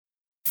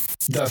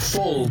The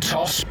Full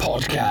Toss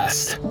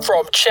Podcast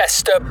from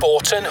Chester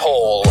Boughton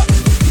Hall.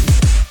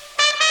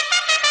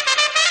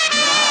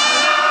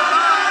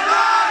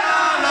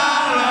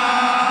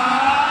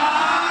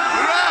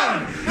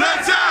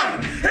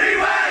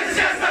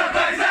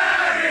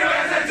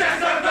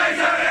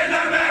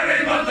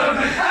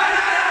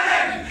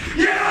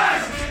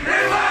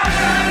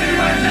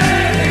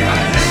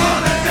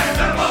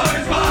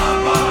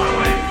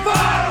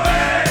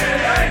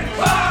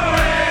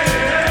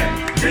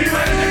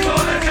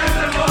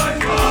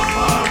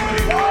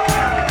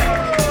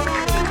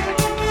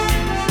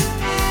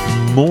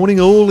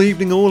 Morning all,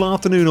 evening all,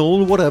 afternoon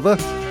all, whatever.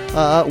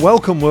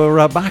 Welcome,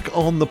 we're back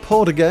on the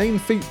pod again,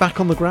 feet back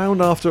on the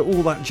ground after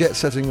all that jet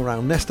setting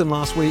around Neston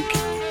last week.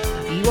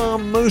 You are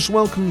most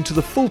welcome to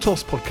the Full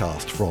Toss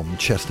Podcast from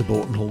Chester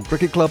Boughton Hall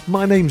Cricket Club.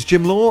 My name's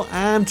Jim Law,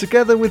 and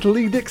together with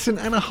Lee Dixon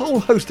and a whole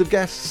host of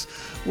guests,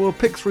 we'll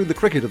pick through the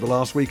cricket of the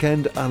last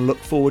weekend and look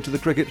forward to the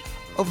cricket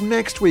of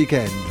next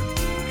weekend.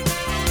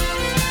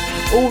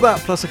 All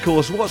that plus, of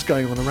course, what's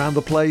going on around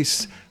the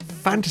place,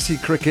 fantasy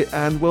cricket,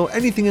 and, well,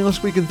 anything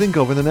else we can think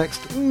of in the next,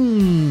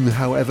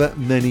 however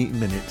many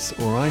minutes,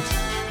 alright?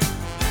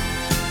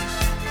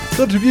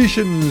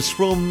 Contributions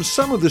from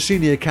some of the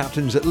senior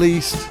captains at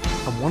least,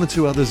 and one or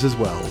two others as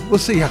well. We'll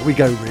see how we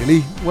go,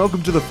 really.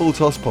 Welcome to the Full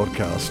Toss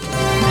Podcast.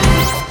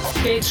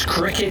 It's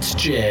Cricket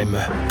Jim,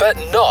 but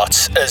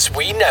not as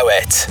we know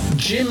it.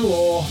 Jim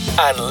Law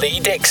and Lee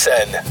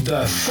Dixon,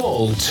 the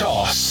Full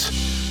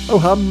Toss.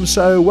 Oh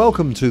so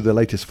welcome to the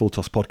latest Full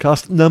Toss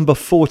Podcast, number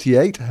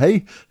 48.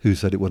 Hey, who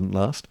said it wouldn't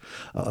last?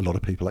 A lot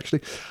of people,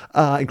 actually,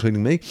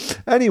 including me.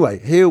 Anyway,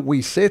 here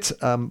we sit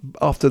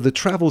after the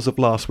travels of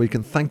last week,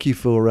 and thank you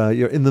for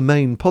your, in the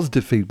main,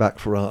 positive feedback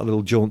for our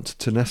little jaunt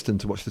to Neston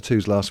to watch the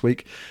twos last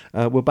week.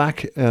 We're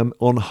back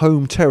on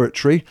home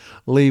territory.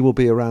 Lee will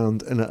be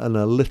around in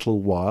a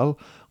little while.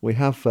 We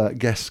have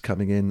guests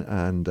coming in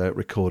and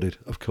recorded,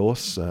 of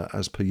course,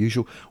 as per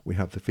usual. We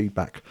have the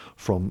feedback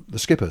from the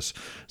skippers.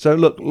 So,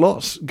 look,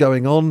 lots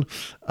going on.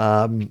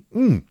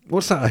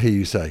 What's that I hear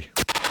you say?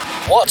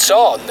 What's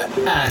on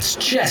at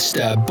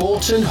Chester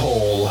Boughton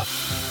Hall?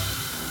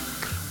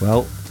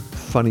 Well,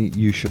 funny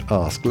you should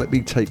ask. Let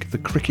me take the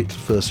cricket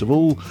first of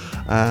all.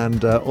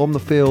 And on the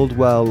field,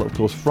 well, of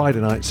course,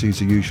 Friday night sees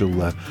the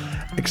usual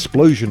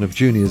explosion of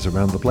juniors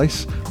around the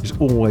place. It's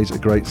always a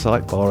great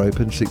sight. Bar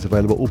open, seats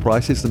available, all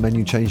prices. The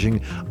menu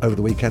changing over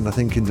the weekend, I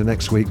think, into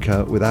next week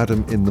with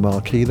Adam in the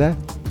marquee there.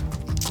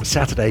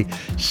 Saturday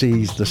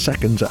sees the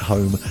seconds at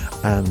home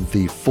and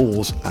the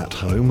fours at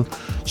home.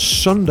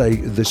 Sunday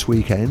this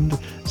weekend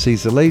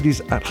sees the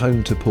ladies at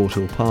home to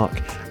Portal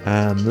Park,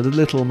 and the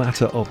little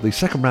matter of the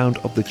second round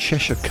of the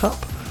Cheshire Cup,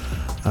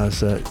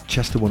 as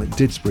Chester won at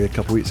Didsbury a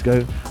couple of weeks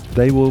ago.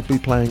 They will be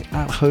playing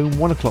at home,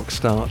 1 o'clock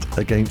start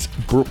against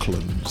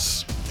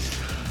Brooklands.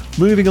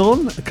 Moving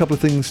on, a couple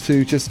of things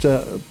to just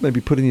maybe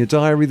put in your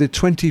diary. The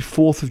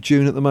 24th of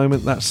June at the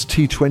moment, that's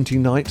T20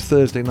 night,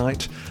 Thursday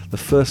night. The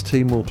first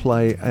team will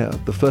play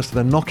the first of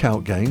their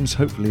knockout games.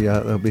 Hopefully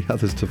there'll be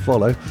others to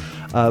follow.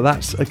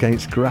 That's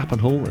against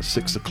Grappenhall at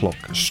 6 o'clock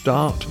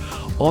start.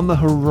 On the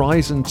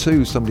horizon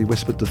too, somebody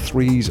whispered the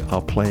threes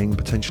are playing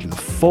potentially the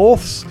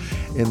fourths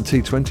in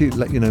T20.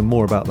 Let you know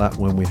more about that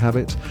when we have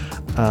it.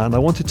 And I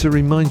wanted to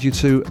remind you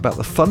too about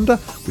the Thunder.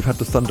 We've had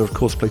the Thunder, of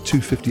course, play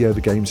 250 over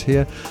games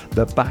here.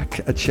 They're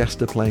back at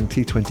Chester playing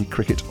T20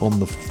 cricket on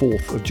the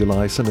 4th of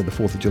July, Sunday the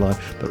 4th of July.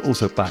 They're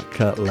also back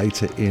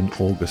later in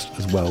August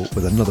as well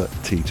with another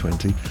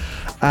T20.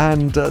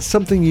 And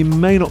something you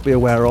may not be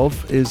aware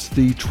of is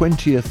the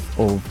 20th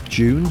of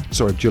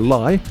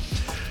July.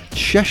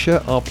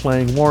 Cheshire are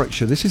playing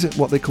Warwickshire. This is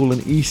what they call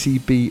an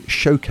ECB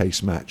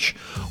showcase match,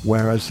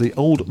 whereas the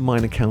old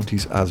minor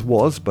counties, as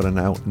was, but are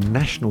now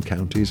national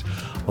counties,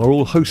 are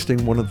all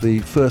hosting one of the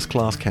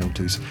first-class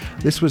counties.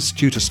 This was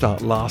due to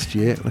start last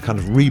year, a kind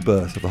of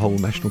rebirth of the whole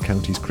national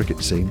counties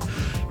cricket scene.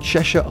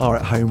 Cheshire are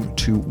at home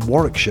to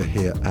Warwickshire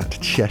here at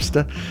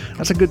Chester.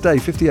 That's a good day,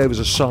 50 overs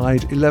a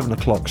side, 11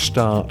 o'clock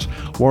start.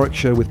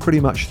 Warwickshire with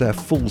pretty much their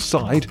full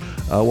side,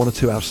 one or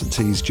two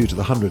absentees due to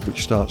the 100,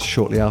 which starts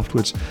shortly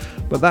afterwards.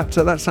 But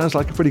that sounds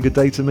like a pretty good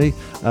day to me.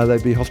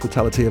 There'd be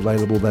hospitality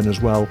available then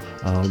as well,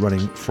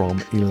 running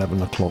from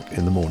 11 o'clock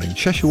in the morning.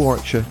 Cheshire,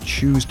 Warwickshire,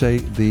 Tuesday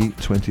the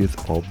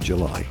 20th of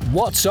July.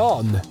 What's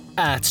on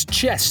at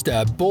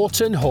Chester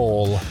Boughton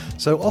Hall?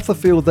 So off the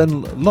field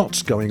then,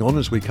 lots going on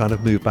as we kind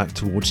of move back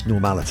towards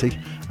normality.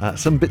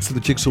 Some bits of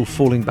the jigsaw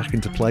falling back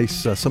into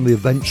place. Some of the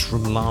events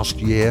from last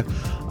year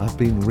have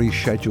been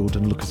rescheduled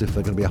and look as if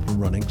they're going to be up and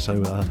running.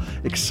 So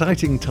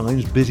exciting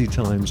times, busy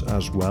times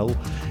as well.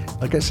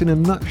 I guess in a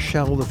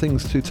nutshell, the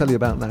things to tell you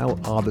about now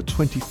are the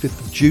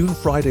 25th of June,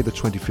 Friday the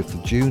 25th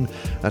of June.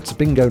 That's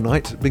bingo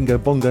night, bingo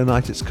bongo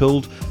night it's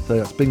called. So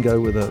that's bingo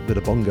with a bit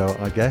of bongo,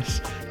 I guess.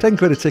 10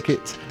 quid a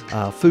ticket.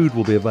 Food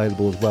will be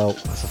available as well.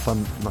 That's a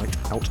fun night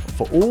out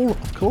for all,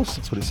 of course.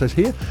 That's what it says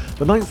here.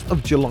 The 9th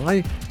of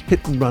July,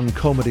 hit and run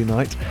comedy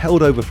night,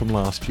 held over from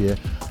last year.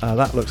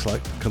 That looks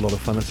like a lot of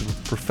fun. It's a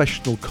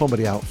professional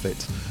comedy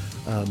outfit.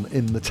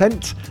 in the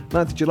tent.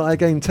 9th of July,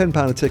 again,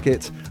 £10 a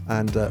ticket,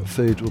 and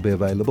food will be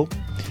available.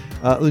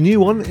 The new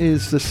one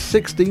is the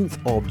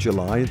 16th of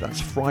July. That's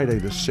Friday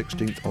the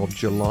 16th of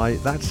July.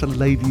 That's a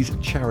ladies'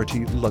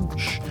 charity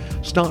lunch.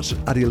 Starts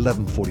at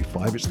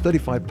 11:45. It's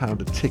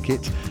 £35 a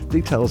ticket.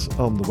 Details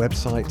on the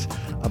website.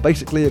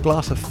 Basically, a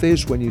glass of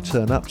fizz when you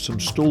turn up, some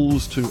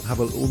stalls to have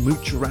a little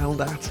mooch around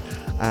at,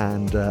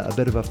 and a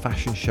bit of a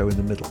fashion show in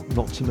the middle,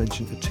 not to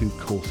mention a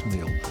 2-course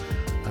meal.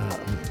 I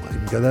might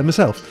even go there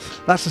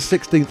myself. That's the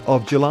 16th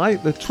of July.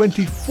 The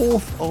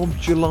 24th of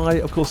July,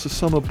 of course, the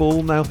Summer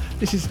Ball. Now,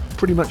 this is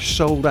pretty much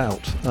sold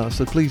out,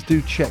 so please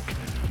do check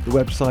the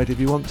website if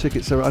you want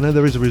tickets. I know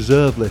there is a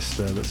reserve list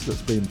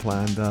that's being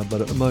planned,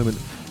 but at the moment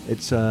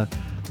it's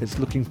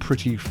looking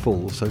pretty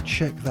full, so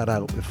check that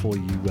out before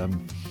you,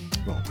 when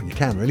you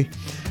can, really.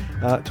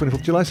 24th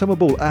of July, Summer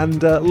Ball,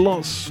 and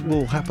lots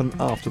will happen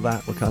after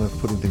that. We're kind of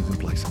putting things in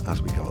place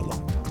as we go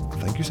along.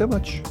 Thank you so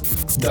much.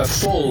 The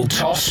Full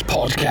Toss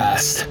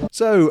Podcast.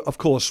 So, of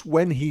course,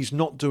 when he's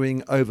not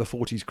doing over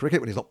 40s cricket,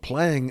 when he's not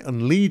playing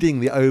and leading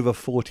the over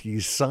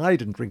 40s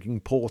side and drinking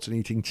port and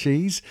eating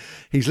cheese,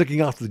 he's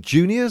looking after the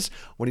juniors.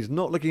 When he's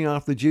not looking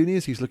after the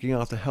juniors, he's looking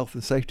after health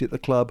and safety at the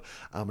club.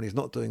 And when he's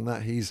not doing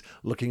that, he's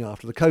looking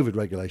after the COVID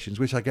regulations,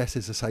 which I guess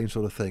is the same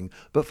sort of thing.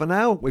 But for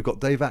now, we've got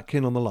Dave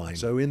Atkin on the line.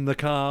 So in the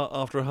car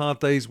after a hard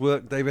day's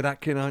work, David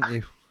Atkin, aren't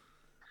you?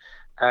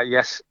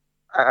 Yes.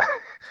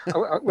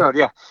 Well,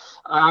 yeah,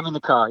 I'm in the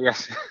car.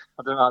 Yes,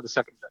 I don't know how the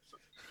second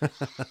bit.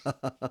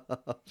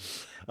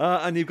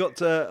 And you've got.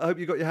 I hope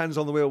you got your hands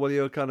on the wheel while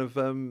you're kind of.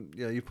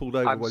 You pulled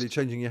over while you're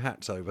changing your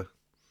hats over.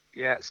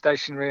 Yeah,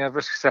 stationary. I've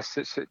risk assessed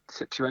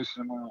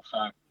situation, and we're all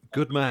fine.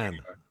 Good man.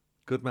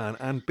 Good man.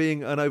 And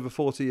being an over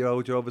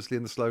 40-year-old, you're obviously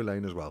in the slow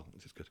lane as well,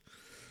 which is good.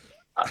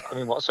 I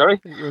mean, what?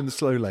 Sorry. You're in the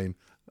slow lane.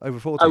 Over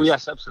 40. Oh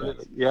yes,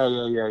 absolutely. Yeah.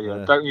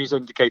 Don't use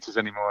indicators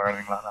anymore or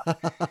anything like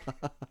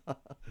that.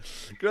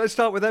 Let's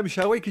start with them,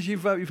 shall we? Because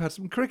you've had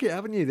some cricket,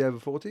 haven't you? The over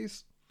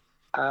 40s.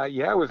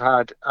 Yeah, we've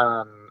had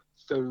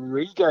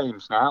 3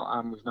 games now,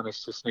 and we've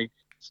managed to sneak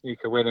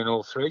a win in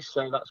all 3,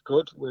 so that's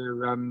good. We're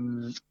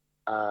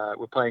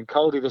playing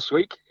Caldy this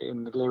week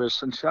in the glorious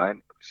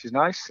sunshine, which is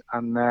nice,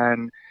 and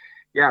then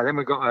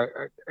we've got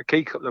a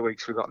key couple of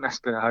weeks. We've got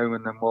Neston at home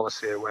and then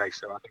Wallasey away,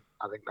 so I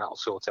think that'll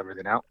sort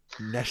everything out.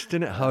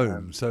 Neston at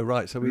home, so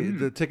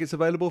the tickets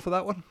available for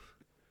that one?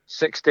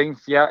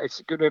 16th, yeah,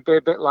 it's going to be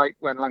a bit like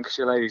when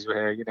Lancashire Ladies were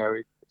here. You know,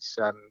 it's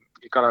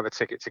you've got to have a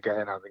ticket to get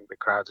in. I think the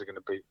crowds are going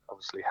to be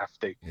obviously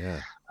hefty. Yeah.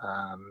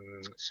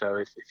 So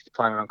if you're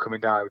planning on coming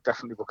down, I would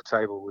definitely book a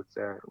table with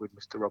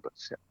Mr.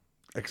 Roberts. Yeah.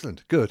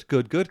 Excellent. Good.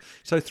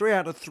 So 3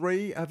 out of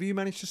 3. Have you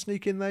managed to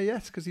sneak in there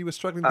yet? Because you were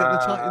struggling to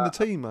get in the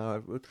team,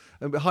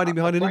 hiding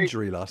behind an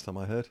injury last time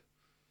I heard.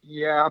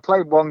 Yeah, I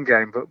played one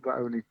game, but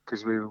only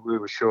because we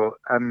were short.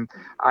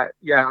 I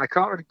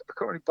can't really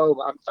bowl.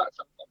 But in fact,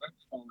 I'm meant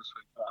to bowl this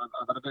week, but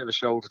I've had a bit of a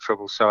shoulder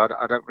trouble, so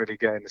I don't really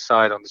get in the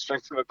side on the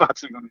strength of my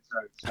batting on its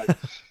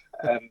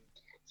own.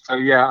 So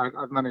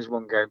I've managed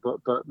one game,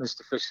 but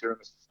Mr. Fisher and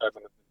Mr.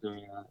 Seven have been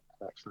doing an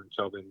excellent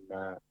job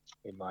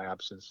in my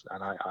absence,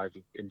 and I've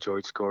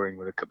enjoyed scoring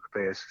with a couple of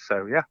beers.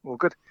 So yeah, all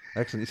good.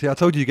 Excellent. You see, I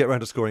told you get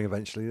round to scoring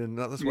eventually, and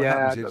that's what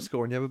happens. You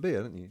score and you have a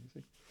beer, don't you?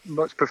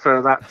 Much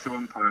prefer that to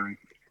umpiring.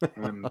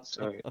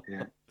 So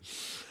yeah.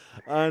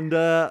 And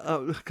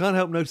I can't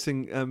help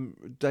noticing,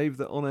 Dave,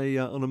 that on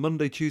a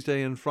Monday,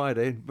 Tuesday, and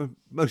Friday,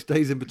 most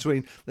days in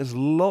between, there's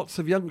lots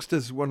of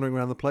youngsters wandering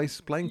around the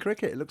place playing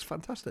cricket. It looks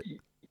fantastic.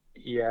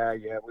 Yeah.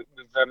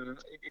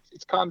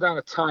 It's calmed down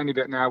a tiny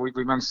bit now. We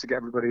managed to get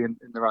everybody in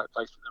the right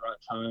place at the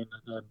right time,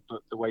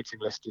 but the waiting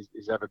list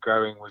is ever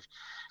growing.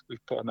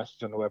 We've put a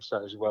message on the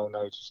website, as you well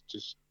know,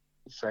 just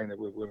saying that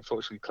we're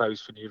unfortunately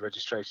closed for new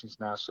registrations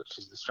now, such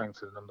as the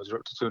strength of the numbers. We're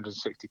up to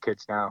 260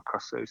 kids now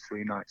across those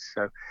 3 nights.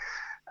 So,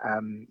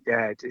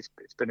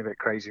 it's been a bit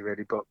crazy,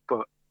 really. But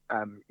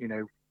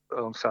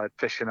alongside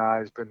Fish and I,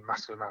 there's been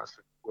massive amounts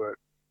of work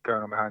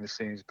going on behind the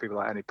scenes. People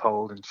like Annie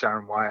Pold and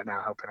Sharon Wyatt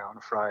now helping out on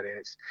a Friday.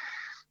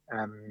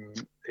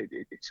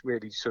 It's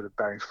really sort of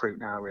bearing fruit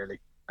now, really.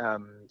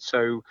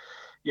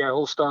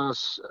 All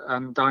Stars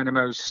and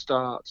Dynamos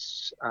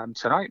starts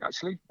tonight,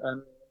 actually.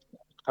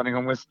 Depending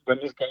on when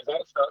this goes out,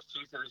 it starts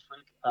Tuesday this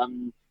week.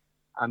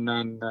 And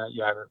then,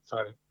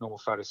 normal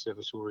Friday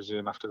service will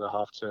resume after the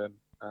half term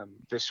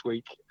this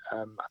week.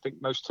 I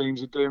think most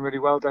teams are doing really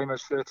well.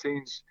 Damos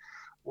 13's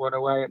won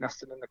away at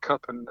Neston in the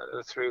Cup, and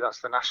the 3,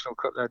 that's the National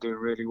Cup. They're doing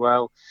really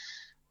well.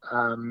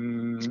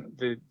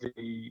 The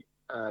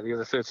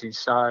other 13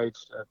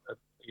 sides are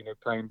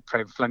playing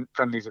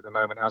friendlies at the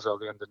moment, as are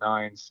the under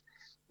 9s.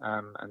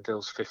 And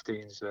Dill's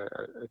 15s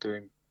are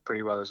doing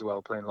pretty well as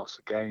well, playing lots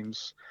of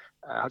games.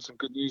 Had some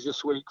good news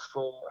this week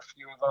for a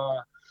few of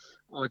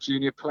our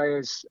junior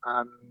players.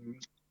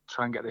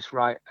 Try and get this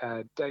right.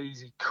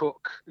 Daisy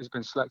Cook has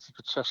been selected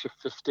for Cheshire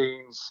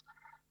 15s.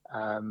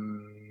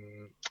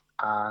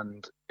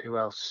 And who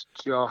else?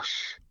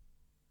 Josh.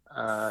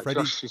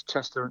 Josh is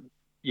Chester.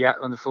 Yeah,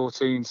 on the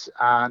 14s.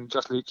 And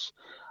Josh Leach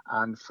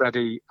and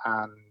Freddie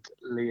and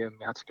Liam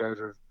had to go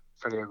to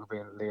Freddie Ogilvie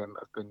and Liam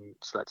have been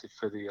selected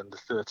for the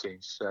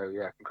under-13s. So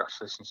yeah,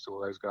 congratulations to all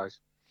those guys.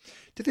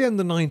 Did the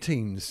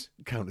under-19s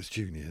count as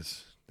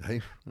juniors,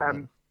 Dave?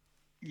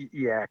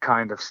 Yeah,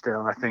 kind of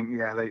still. I think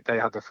they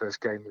had their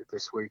first game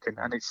this week,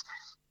 and it's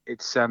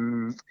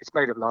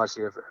made up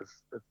largely of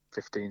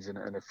 15s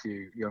and a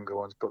few younger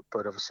ones, but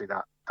obviously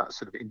that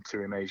sort of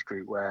interim age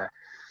group where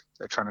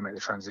they're trying to make the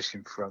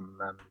transition from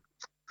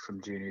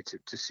junior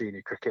to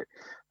senior cricket.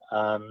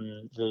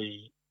 And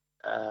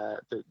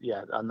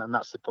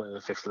that's the point of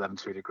the fifth 11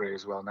 to a degree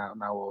as well.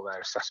 Now all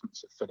their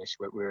assessments are finished.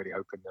 We're really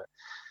hoping that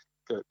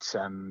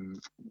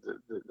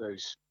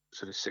those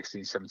sort of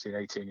 16, 17,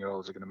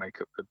 18-year-olds are going to make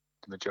up the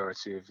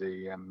majority of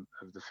the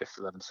fifth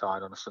 11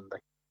 side on a Sunday.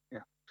 Yeah.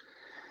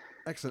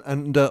 Excellent.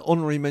 And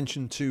honorary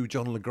mention to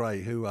John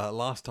LeGray, who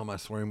last time I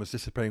saw him was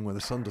disappearing where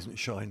the sun doesn't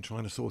shine,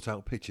 trying to sort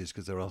out pitches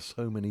because there are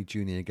so many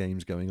junior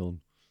games going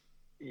on.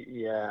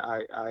 Yeah,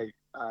 I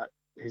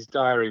his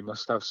diary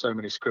must have so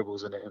many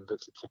scribbles in it and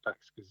bits of Tipex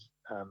because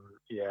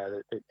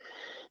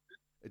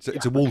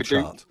it's a wall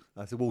chart.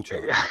 That's a wall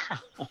chart.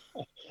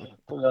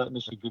 All that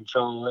mission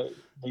control it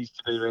needs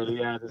to be really.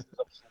 Yeah, there's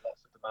obviously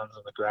lots of demands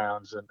on the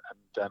grounds and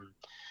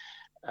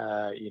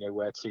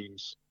where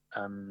teams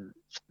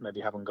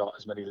maybe haven't got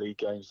as many league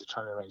games, they're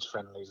trying to arrange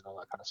friendlies and all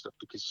that kind of stuff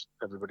because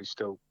everybody's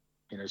still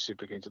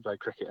super keen to play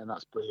cricket, and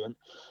that's brilliant.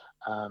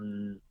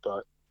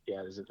 But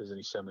yeah, there's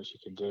only so much you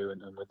can do,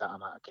 and with that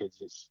amount of kids,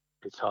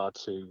 it's hard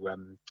to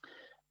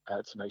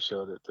make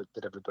sure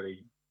that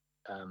everybody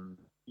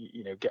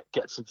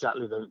gets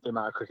exactly the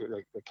amount of cricket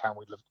they can.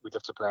 We'd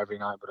love to play every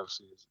night, but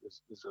obviously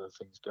there's other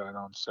things going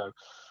on. So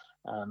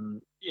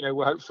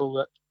we're hopeful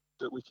that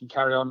we can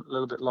carry on a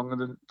little bit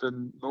longer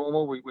than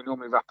normal. We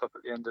normally wrap up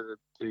at the end of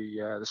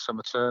the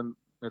summer term,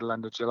 middle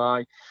end of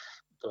July,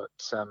 but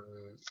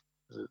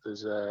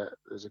there's a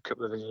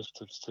couple of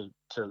initiatives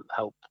to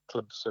help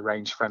clubs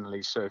arrange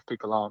friendlies. So if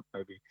people aren't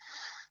maybe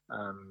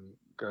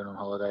going on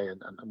holiday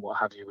and what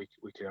have you, we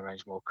can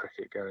arrange more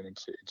cricket going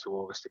into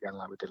August again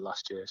like we did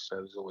last year. So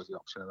there's always the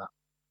option of that.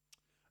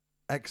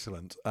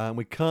 Excellent.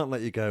 We can't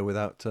let you go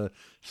without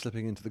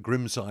slipping into the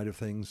grim side of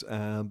things.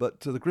 But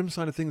the grim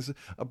side of things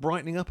are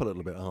brightening up a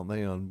little bit, aren't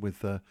they?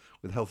 With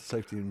health,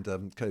 safety, and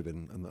COVID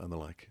and the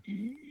like.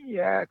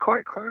 Yeah,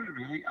 quite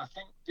really. I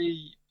think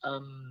the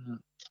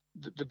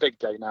big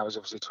date now is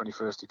obviously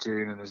 21st of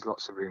June, and there's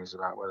lots of rumours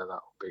about whether that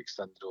will be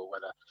extended or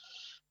whether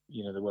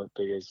there won't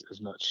be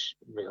as much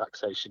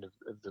relaxation of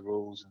the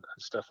rules and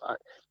stuff. I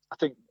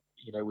think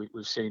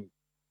we've seen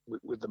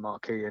with the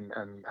marquee and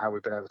how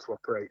we've been able to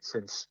operate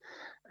since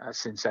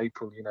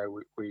April.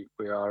 We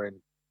are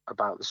in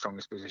about the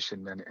strongest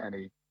position than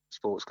any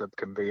sports club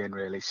can be in,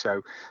 really.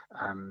 So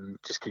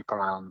just keep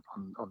our eye on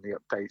the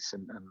updates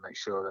and make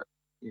sure that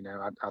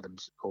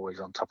Adam's always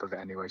on top of it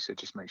anyway. So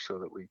just make sure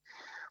that we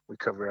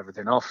cover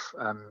everything off,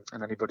 and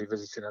anybody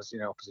visiting us,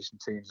 opposition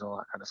teams and all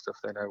that kind of stuff,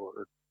 they know what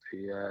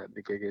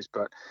the gig is.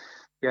 But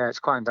yeah, it's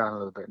quieting down a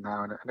little bit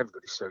now, and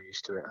everybody's so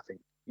used to it. I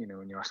think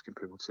when you're asking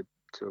people to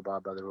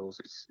abide by the rules,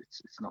 it's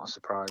not a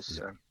surprise.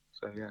 Yeah.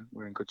 So yeah,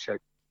 we're in good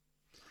shape.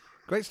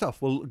 Great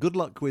stuff. Well, good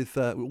luck with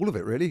all of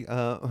it, really,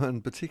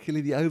 and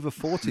particularly the over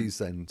 40s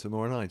then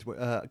tomorrow night.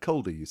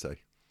 Coldy, you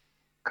say?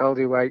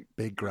 Coldy away.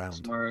 Big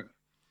ground. Tomorrow,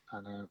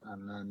 and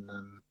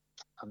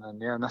then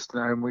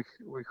Neston at home week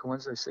on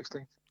Wednesday,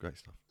 16th. Great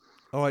stuff.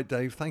 All right,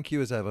 Dave. Thank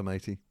you as ever,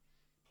 matey.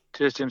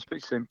 Cheers, Jim.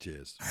 Speak soon.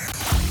 Cheers.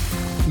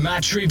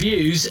 Match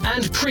reviews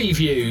and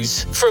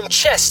previews from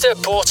Chester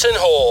Boughton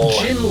Hall.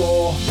 Jim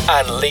Law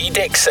and Lee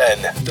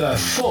Dixon. The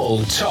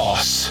Full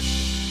Toss.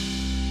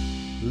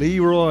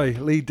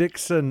 Lee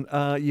Dixon,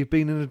 you've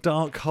been in a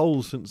dark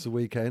hole since the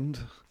weekend,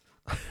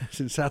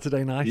 since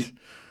Saturday night.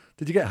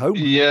 Did you get home?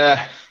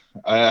 Yeah,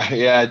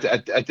 I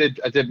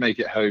did make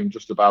it home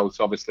just about.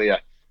 Obviously,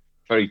 a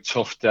very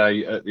tough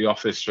day at the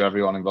office for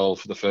everyone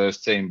involved for the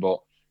first team, but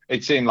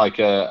it seemed like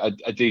a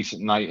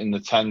decent night in the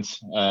tent.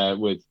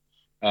 With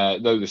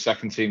though the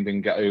second team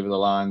didn't get over the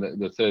line,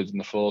 the thirds and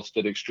the fourths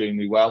did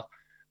extremely well.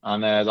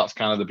 And that's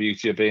kind of the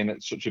beauty of being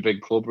at such a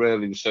big club,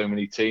 really. There's so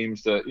many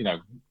teams that,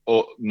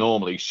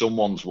 normally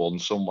someone's won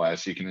somewhere,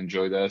 so you can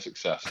enjoy their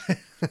success. I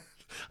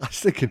was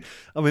thinking,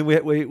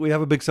 we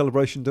have a big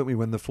celebration, don't we,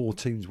 when the four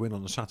teams win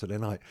on a Saturday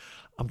night.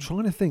 I'm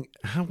trying to think,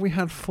 have we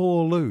had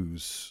four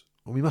lose?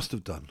 Well, we must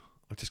have done.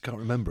 I just can't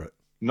remember it.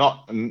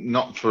 Not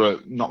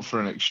for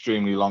an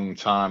extremely long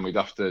time. We'd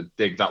have to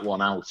dig that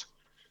one out.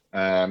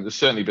 There's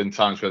certainly been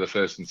times where the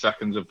first and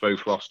seconds have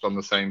both lost on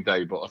the same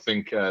day, but I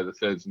think the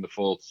thirds and the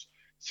fourths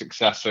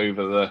success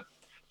over the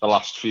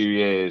last few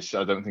years,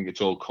 I don't think it's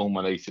all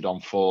culminated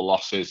on four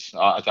losses.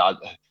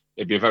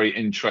 It'd be a very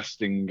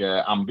interesting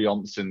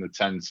ambience in the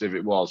tent if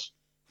it was.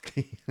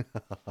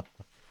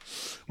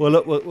 Well,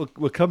 look,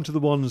 we'll come to the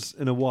ones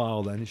in a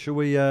while then. Shall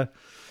we have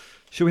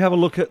a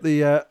look at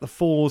the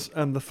fours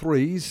and the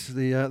threes,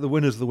 the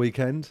winners of the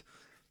weekend,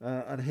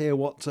 and hear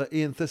what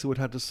Ian Thistlewood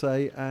had to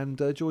say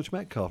and George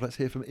Metcalf? Let's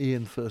hear from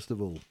Ian first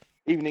of all.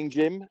 Evening,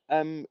 Jim.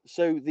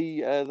 So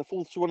the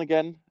fourths won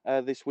again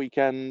this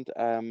weekend,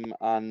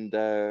 and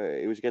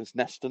it was against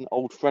Neston,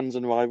 old friends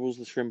and rivals,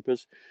 the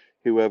Shrimpers.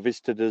 who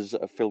visited us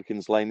at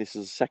Filkins Lane. This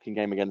is the second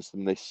game against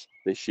them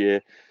this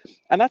year,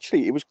 and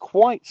actually it was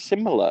quite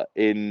similar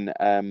in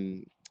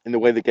the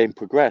way the game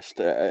progressed.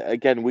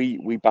 Again,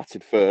 we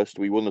batted first.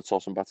 We won the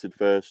toss and batted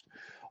first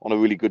on a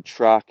really good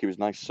track. It was a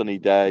nice sunny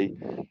day.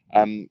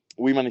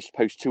 We managed to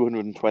post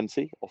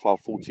 220 off our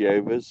 40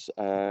 overs.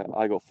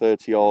 I got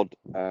 30 odd.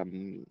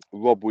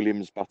 Rob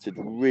Williams batted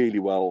really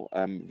well.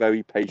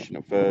 Very patient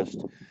at first.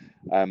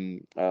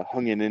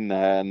 Hung in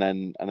there and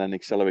then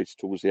accelerated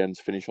towards the end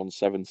to finish on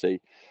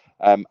 70.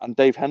 And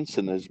Dave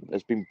Henson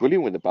has been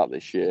brilliant with the bat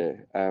this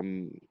year.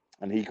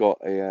 And he got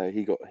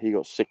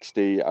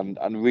 60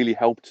 and really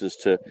helped us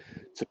to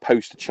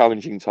post a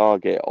challenging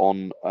target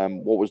on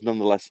what was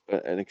nonetheless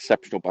an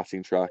exceptional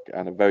batting track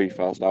and a very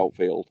fast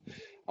outfield.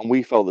 And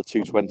we felt the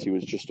 220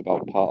 was just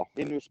about par.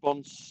 In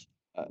response,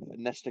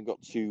 Neston got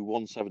to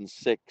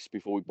 176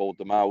 before we bowled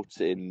them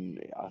out in,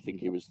 I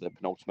think it was the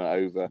penultimate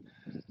over.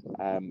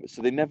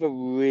 So they never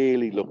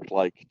really looked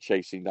like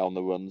chasing down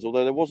the runs,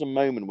 although there was a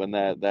moment when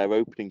their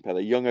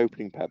young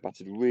opening pair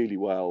batted really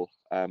well.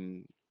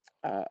 And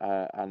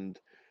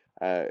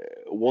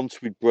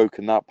once we'd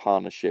broken that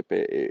partnership,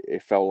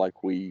 it felt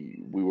like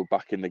we were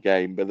back in the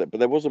game. But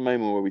there was a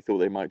moment where we thought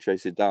they might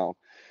chase it down.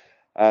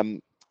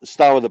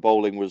 Star of the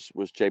bowling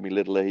was Jamie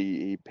Lidler.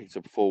 He picked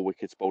up 4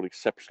 wickets, bowled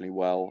exceptionally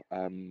well.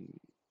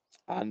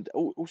 And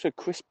also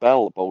Chris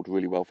Bell bowled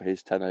really well for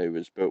his 10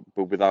 overs, but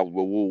without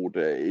reward.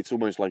 It's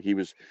almost like he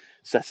was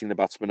setting the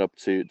batsmen up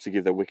to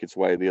give their wickets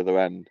away at the other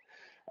end.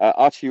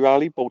 Archie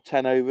Riley bowled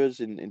 10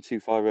 overs in 2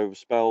 5-over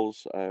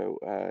spells.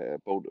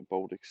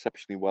 Bowled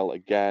exceptionally well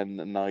again.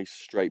 A nice,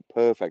 straight,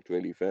 perfect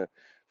really for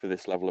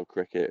this level of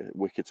cricket,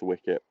 wicket to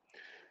wicket.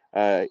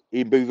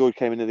 Ian Boothroyd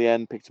came in at the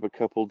end, picked up a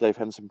couple. Dave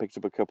Henson picked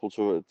up a couple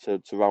to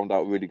round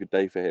out a really good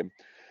day for him.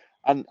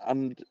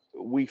 And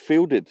we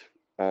fielded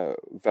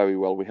very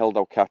well. We held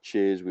our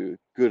catches. We were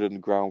good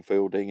on ground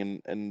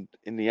fielding, and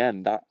in the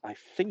end, that I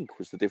think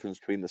was the difference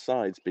between the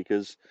sides,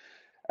 because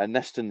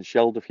Neston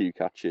shelled a few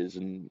catches,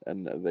 and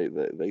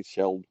they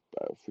shelled,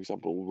 for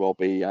example,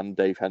 Robbie and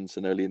Dave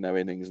Henson early in their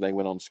innings. They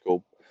went on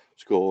to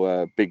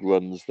score big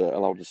runs that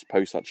allowed us to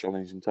post that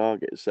challenging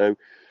target. So.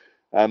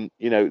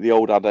 The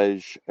old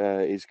adage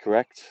is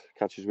correct.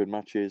 Catches win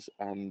matches,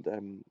 and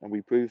we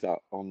proved that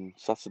on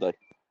Saturday.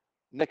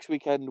 Next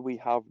weekend we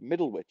have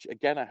Middlewich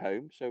again at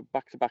home, so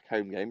back-to-back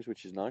home games,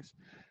 which is nice.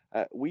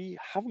 We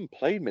haven't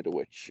played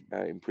Middlewich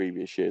in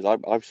previous years.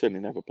 I've certainly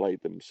never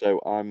played them,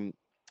 so I'm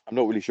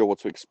not really sure what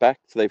to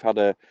expect. They've had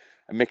a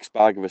mixed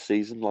bag of a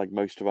season, like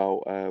most of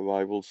our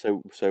rivals.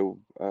 So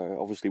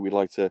obviously we'd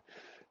like to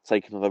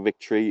take another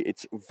victory.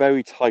 It's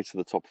very tight at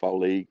the top of our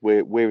league.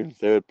 We're in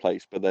 3rd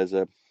place, but there's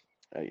a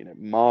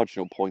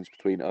marginal points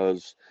between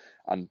us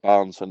and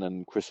Barnson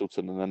and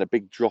Christleton, and then a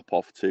big drop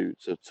off to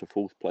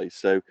 4th place.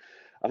 So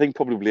I think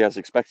probably as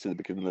expected at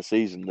the beginning of the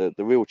season,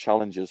 the real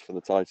challengers for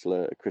the title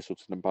are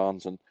Christleton and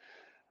Barnson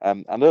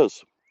and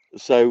us.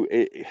 So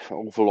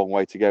awful long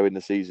way to go in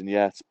the season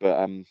yet,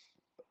 but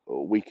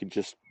we can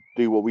just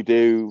do what we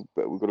do.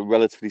 But we've got a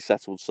relatively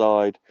settled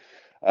side.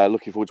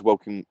 Looking forward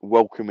to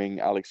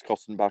welcoming Alex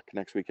Cotton back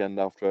next weekend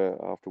after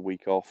a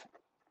week off.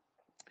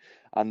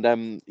 And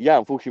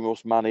unfortunately we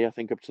lost Manny, I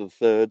think, up to the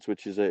 3rds,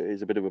 which is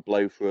a bit of a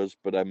blow for us.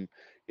 But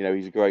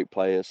he's a great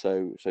player,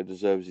 so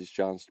deserves his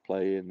chance to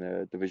play in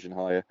the division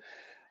higher.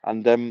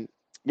 And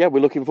we're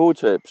looking forward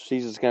to it.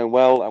 Season's going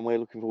well, and we're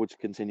looking forward to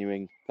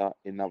continuing that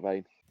in that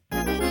vein.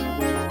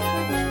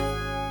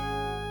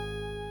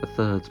 The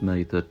Thirds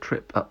made the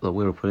trip up the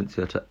Wirral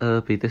Peninsula to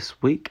Irby this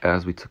week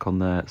as we took on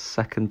their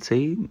second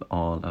team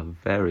on a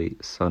very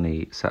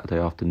sunny Saturday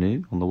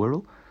afternoon on the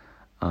Wirral.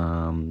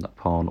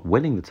 Upon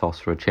winning the toss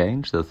for a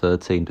change, the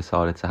 3rd team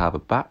decided to have a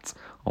bat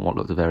on what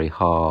looked a very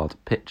hard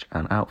pitch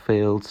and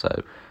outfield,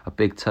 so a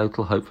big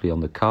total hopefully on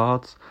the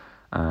cards,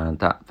 and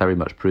that very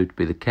much proved to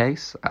be the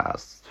case,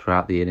 as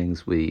throughout the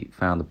innings we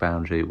found the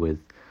boundary with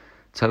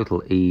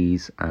total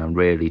ease and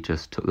really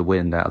just took the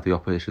wind out of the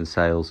opposition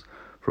sails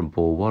from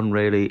ball 1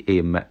 really.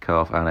 Ian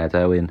Metcalf and Ed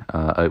Owen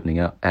opening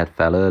up. Ed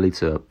fell early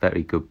to a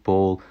very good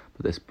ball,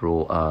 but this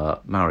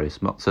brought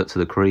Marius Mozart to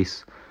the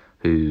crease,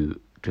 who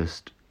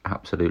just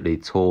absolutely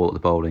tore the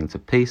bowling to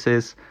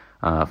pieces,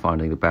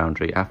 finding the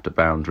boundary after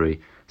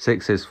boundary,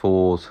 6s,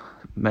 4s,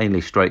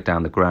 mainly straight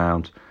down the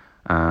ground,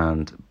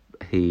 and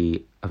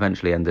he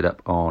eventually ended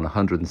up on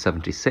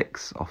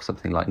 176 off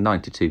something like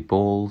 92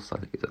 balls. I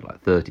think it's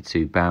like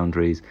 32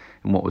 boundaries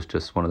in what was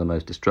just one of the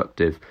most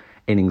destructive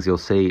innings you'll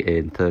see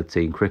in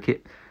 13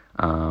 cricket.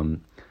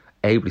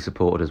 Ably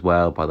supported as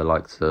well by the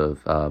likes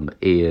of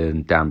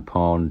Ian, Dan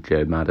Pond,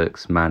 Joe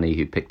Maddox, Manny,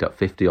 who picked up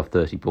 50 off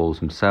 30 balls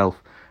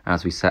himself,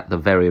 as we set the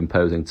very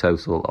imposing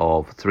total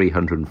of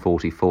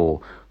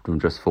 344 from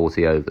just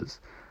 40 overs.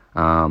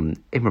 In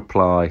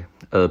reply,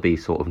 Irby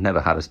sort of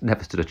never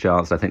stood a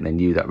chance. I think they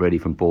knew that really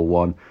from ball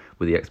 1,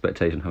 with the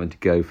expectation of having to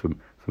go from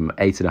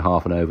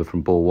 8.5 and over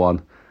from ball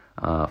 1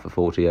 for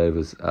 40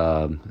 overs.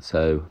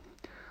 So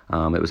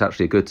It was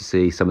actually good to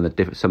see some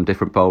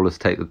different bowlers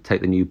take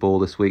the new ball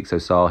this week. So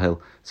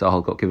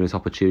Sahil got given his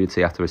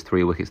opportunity after his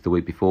 3 wickets the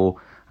week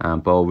before,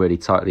 and bowled really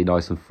tightly,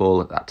 nice and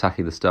full,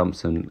 attacking the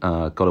stumps, and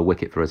got a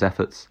wicket for his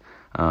efforts.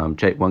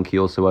 Jake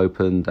Wunke also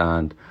opened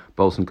and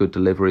bowled some good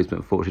deliveries, but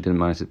unfortunately didn't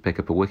manage to pick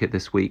up a wicket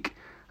this week.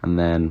 And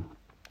then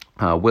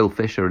Will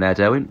Fisher and Ed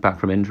Owen, back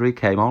from injury,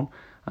 came on,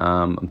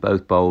 and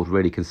both bowled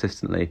really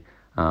consistently,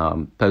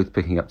 both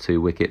picking up 2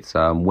 wickets.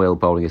 Will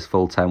bowling his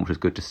full 10, which was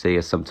good to see,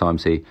 as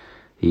sometimes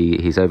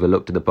he's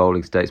overlooked in the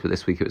bowling stakes, but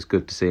this week it was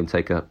good to see him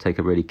take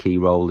a really key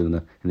role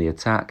in the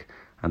attack.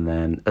 And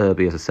then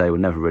Irby, as I say, were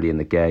never really in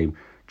the game.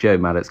 Joe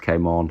Maddox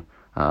came on,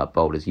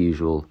 bowled as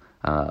usual,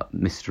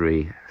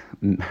 mystery,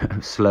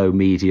 slow,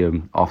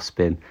 medium, off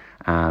spin,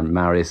 and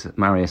Marius,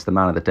 the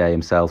man of the day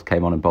himself,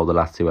 came on and bowled the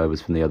last 2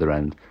 overs from the other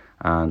end.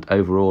 And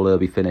overall,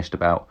 Irby finished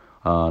about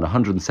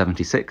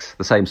 176,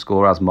 the same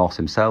score as Moss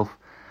himself.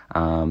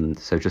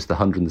 So just the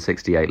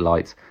 168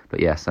 light. But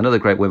yes, another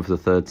great win for the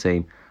third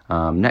team.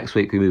 Next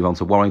week we move on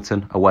to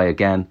Warrington, away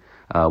again.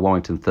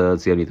 Warrington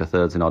thirds, only the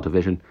thirds in our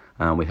division.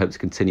 We hope to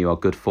continue our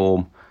good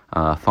form.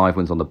 5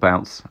 wins on the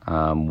bounce,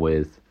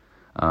 with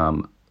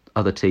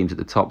other teams at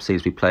the top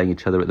seems to be playing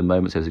each other at the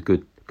moment. So there's a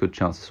good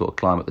chance to sort of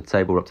climb up the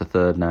table. We're up to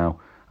third now,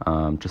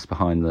 just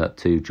behind the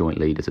 2 joint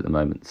leaders at the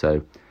moment.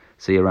 So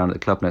see you around at the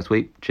club next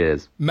week.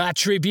 Cheers.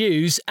 Match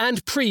reviews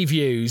and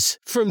previews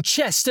from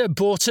Chester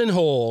Boughton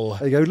Hall.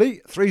 There you go,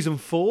 Lee. 3s and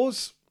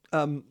 4s.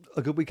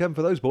 A good weekend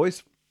for those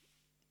boys.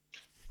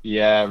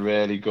 Yeah,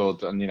 really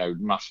good, and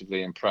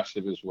massively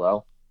impressive as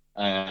well.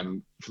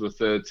 For the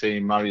third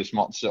team, Marius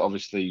Motza,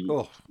 obviously,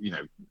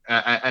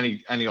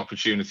 any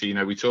opportunity.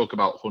 We talk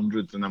about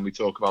hundreds, and then we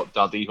talk about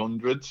daddy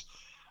hundreds,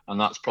 and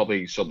that's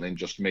probably something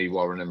just me,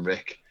 Warren, and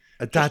Rick.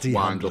 A daddy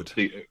 100.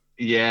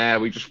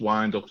 We just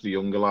wind up the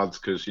younger lads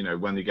because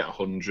when they get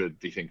 100,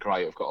 they think,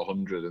 right, I've got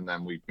 100, and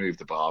then we move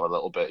the bar a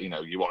little bit.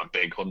 You want a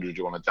big 100,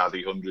 you want a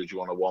daddy 100, you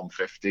want a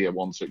 150, a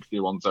 160,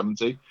 a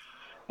 170.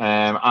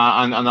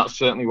 And that's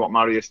certainly what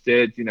Marius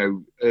did.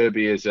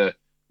 Irby is it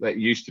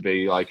used to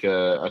be like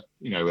a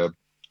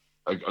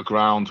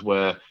ground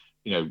where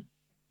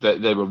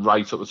they were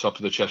right at the top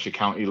of the Cheshire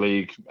County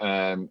League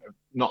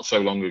not so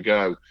long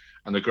ago,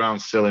 and the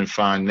ground's still in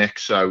fine nick.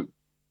 So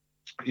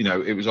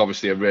it was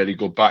obviously a really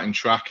good batting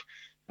track.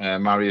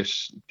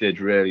 Marius did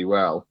really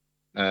well,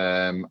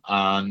 and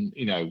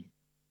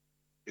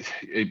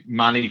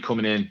Manny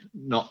coming in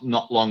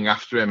not long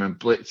after him and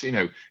Blitz,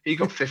 he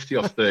got 50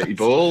 off 30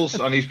 balls,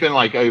 and he's been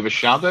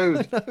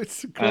overshadowed.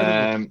 It's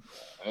incredible.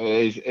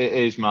 It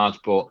is mad,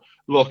 but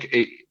look,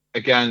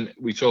 again,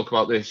 we talk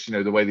about this,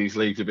 the way these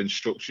leagues have been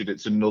structured.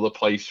 It's another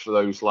place for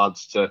those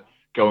lads to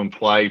go and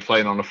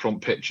playing on the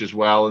front pitch as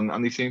well,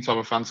 and they seem to have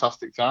a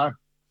fantastic time.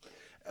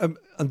 And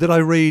did I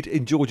read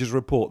in George's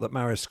report that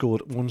Marius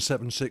scored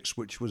 176,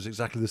 which was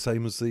exactly the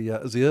same as the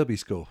Irby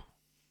score?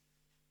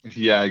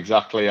 Yeah,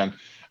 exactly. And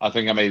I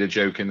think I made a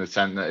joke in the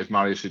tent that if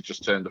Marius had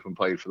just turned up and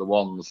played for the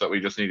ones, that we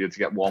just needed to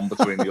get one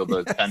between the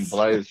other 10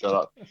 players.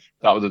 So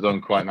that would have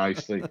done quite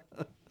nicely.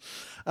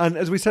 And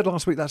as we said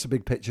last week, that's a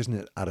big pitch, isn't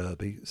it, at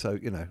Irby? So,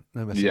 no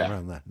messing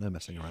around there. No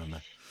messing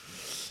around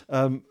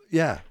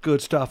there.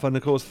 Good stuff. And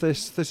of course,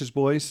 this is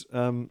boys.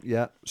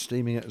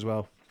 Steaming it as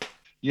well.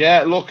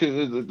 Yeah, look,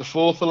 the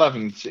fourth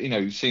 11,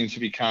 seems to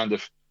be kind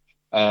of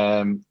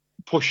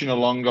pushing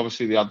along.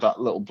 Obviously, they had that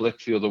little blip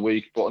the other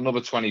week, but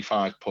another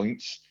 25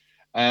 points.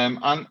 And,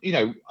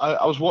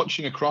 I was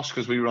watching across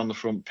because we were on the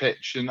front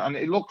pitch, and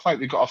it looked like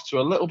they got off to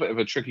a little bit of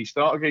a tricky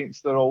start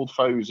against their old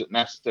foes at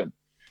Neston,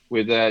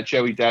 with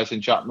Joey Des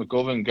and Jack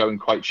McGovern going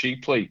quite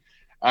cheaply.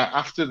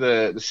 After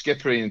the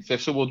Skippery and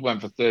Thistlewood went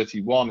for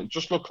 31, it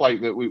just looked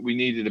like that we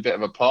needed a bit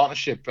of a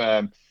partnership.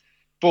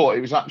 But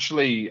it was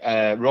actually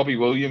Robbie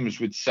Williams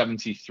with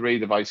 73,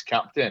 the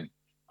vice-captain,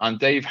 and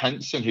Dave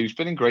Henson, who's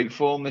been in great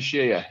form this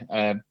year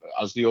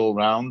as the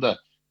all-rounder,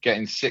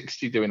 getting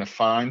 60, doing a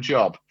fine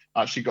job,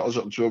 actually got us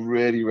up to a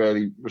really,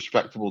 really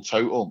respectable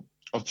total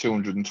of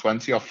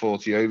 220 off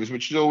 40 overs,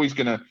 which is always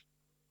going to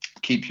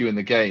keep you in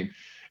the game.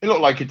 It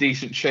looked like a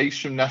decent chase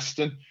from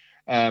Neston.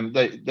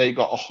 They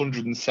got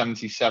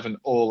 177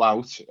 all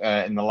out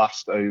in the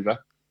last over.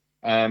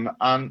 And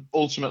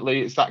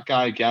ultimately, it's that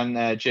guy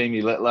again,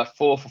 Jamie Littler,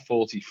 4 for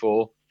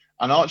 44.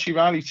 And Archie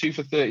Riley, 2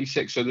 for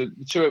 36. So the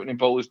 2 opening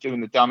bowlers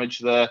doing the damage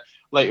there.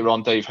 Later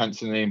on, Dave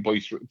Henson and Ian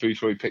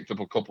Boothroyd picked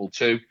up a couple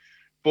too.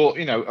 But,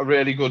 a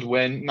really good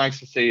win. Nice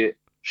to see it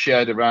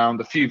shared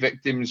around. A few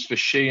victims for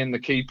Sheehan, the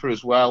keeper,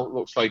 as well. It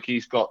looks like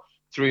he's got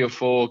 3 or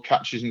 4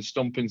 catches and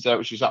stumpings there,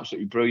 which is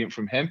absolutely brilliant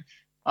from him.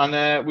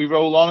 And we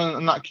roll on,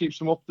 and that keeps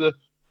them up the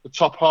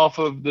top half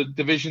of the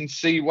Division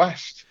C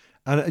West.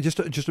 And just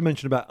to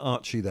mention about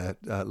Archie there,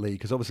 Lee,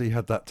 because obviously he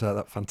had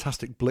that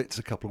fantastic blitz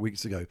a couple of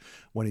weeks ago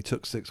when he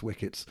took 6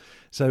 wickets.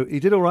 So he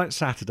did all right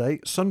Saturday.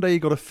 Sunday he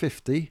got a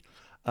 50.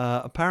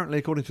 Apparently,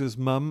 according to his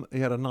mum, he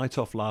had a night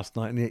off last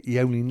night and he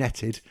only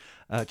netted.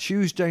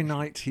 Tuesday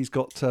night he's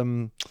got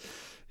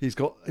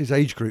his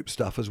age group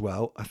stuff as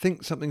well. I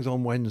think something's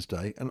on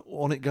Wednesday, and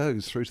on it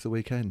goes through to the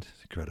weekend.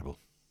 It's incredible.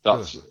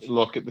 That's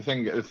look. The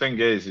thing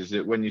is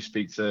that when you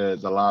speak to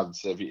the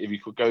lads, if you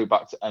could go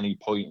back to any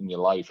point in your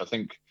life, I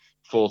think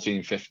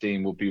 14,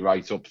 15 would be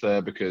right up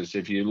there, because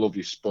if you love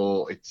your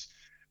sport, it's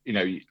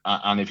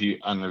and if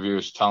you're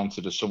as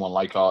talented as someone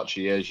like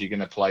Archie is, you're going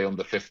to play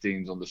under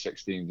 15s, under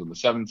 16s, under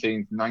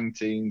 17s,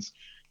 19s,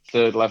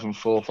 third 11,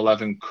 fourth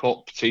 11,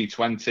 cup,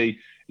 T20.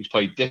 He's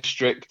played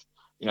district.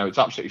 It's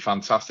absolutely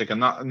fantastic,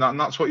 and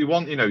that's what you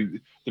want.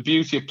 The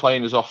beauty of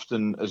playing as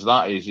often as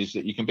that is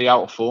that you can be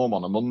out of form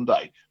on a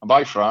Monday, and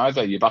by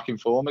Friday you're back in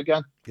form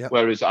again. Yep.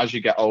 Whereas as you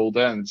get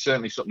older, and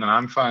certainly something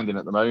I'm finding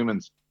at the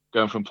moment,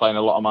 going from playing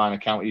a lot of minor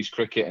counties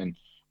cricket, and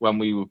when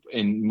we were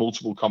in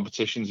multiple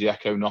competitions, the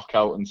Echo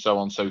Knockout and so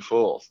on and so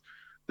forth,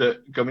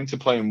 that going to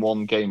playing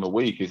one game a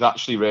week is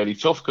actually really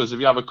tough, because if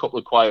you have a couple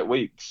of quiet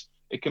weeks,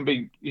 it can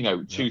be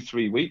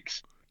 2-3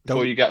 weeks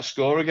before you get a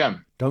score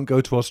again. Don't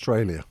go to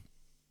Australia.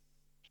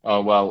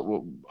 Oh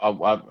well,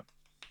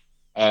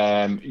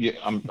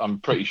 I'm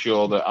pretty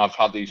sure that I've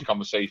had these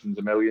conversations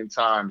a million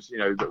times.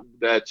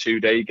 They're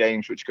 2-day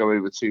games which go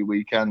over 2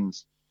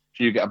 weekends. If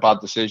you get a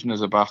bad decision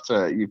as a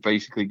batter, you've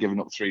basically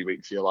given up 3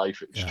 weeks of your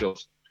life. It's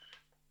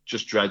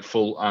just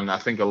dreadful. And I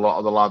think a lot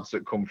of the lads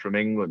that come from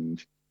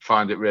England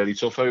find it really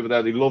tough over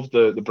there. They love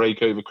the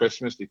break over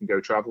Christmas. They can go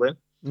travelling,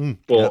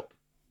 but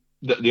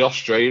the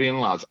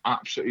Australian lads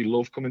absolutely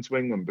love coming to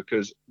England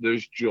because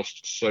there's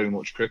just so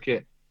much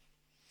cricket.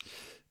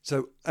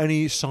 So,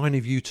 any sign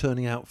of you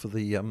turning out for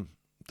the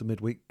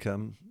midweek?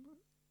 Who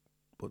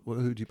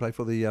do you play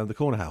for? The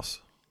Corner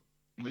House.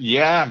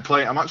 Yeah,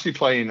 I'm actually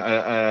playing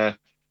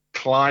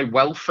Clyde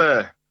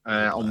Welfare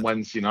on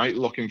Wednesday night.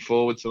 Looking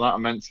forward to that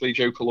immensely.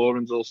 Joe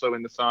Caloran's also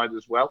in the side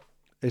as well.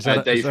 Is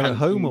that at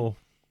home or?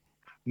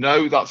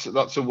 No,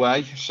 that's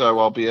away. So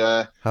I'll be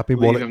Happy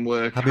leaving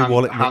work. Happy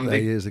Wallet nicked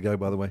there years ago,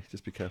 by the way.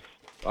 Just be careful.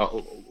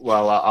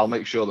 Well, I'll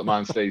make sure that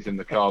mine stays in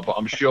the car, but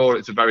I'm sure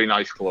it's a very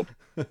nice club.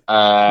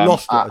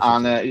 Lost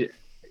it,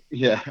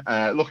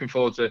 looking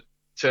forward to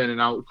turning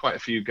out. Quite a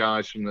few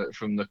guys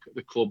from the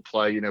club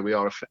play. We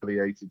are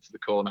affiliated to the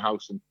Corner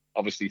House, and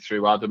obviously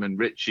through Adam and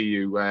Richie,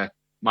 who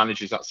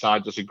manages that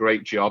side, does a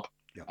great job.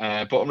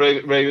 Yeah. But I'm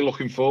really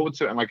looking forward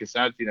to it. And like I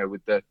said,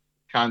 with the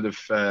kind of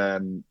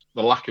the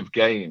lack of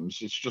games,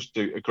 it's just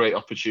a great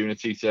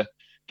opportunity to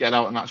get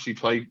out and actually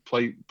play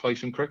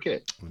some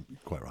cricket.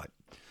 Quite right.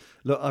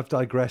 Look, I've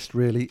digressed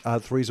really.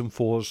 3s and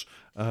 4s.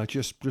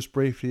 Just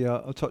briefly,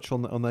 I'll touch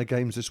on their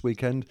games this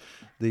weekend.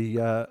 The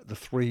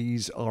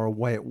 3s are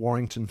away at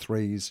Warrington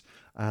 3s,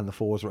 and the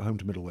 4s are at home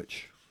to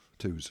Middlewich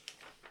 2s.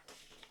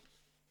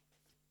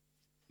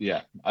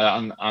 Yeah,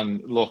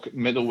 and look,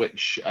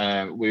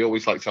 Middlewich. We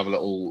always like to have a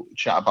little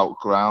chat about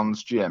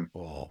grounds, Jim.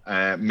 Oh.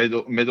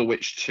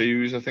 Middlewich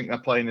 2s, I think they're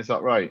playing. Is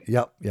that right?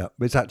 Yep.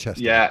 It's at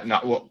Chester.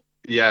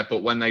 Yeah,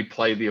 but when they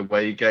play the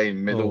away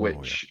game,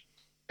 Middlewich.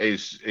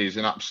 Is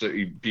an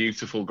absolutely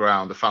beautiful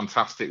ground, a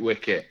fantastic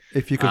wicket.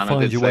 If you can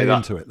find your way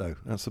into it, though,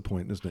 that's the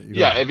point, isn't it?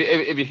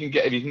 If you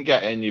can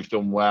get in, you've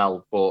done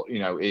well. But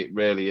it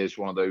really is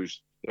one of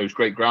those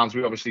great grounds.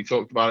 We obviously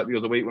talked about it the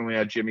other week when we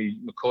had Jimmy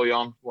McCoy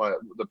on,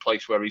 the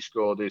place where he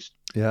scored his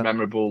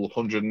memorable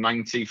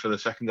 190 for the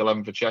second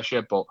 11 for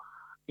Cheshire. But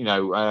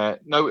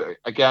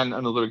again,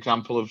 another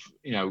example of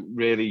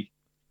really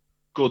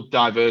good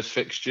diverse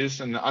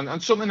fixtures and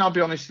something, I'll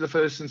be honest, the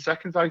first and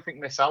seconds I think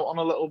miss out on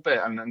a little bit,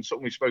 and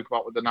something we spoke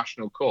about with the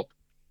National Cup,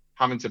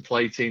 having to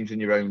play teams in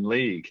your own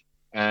league.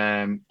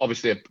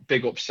 Obviously a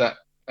big upset,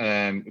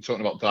 we're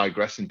talking about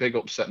digressing, big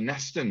upset.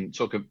 Neston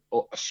took a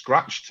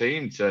scratch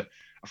team to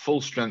a full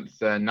strength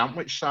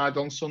Nantwich side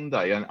on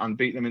Sunday and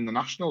beat them in the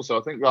National. So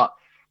I think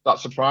that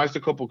surprised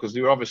a couple, because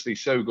they were obviously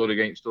so good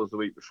against us the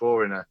week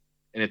before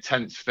in a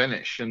tense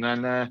finish, and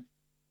then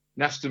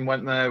Neston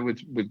went there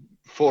with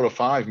 4 or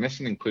 5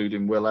 missing,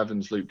 including Will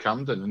Evans, Luke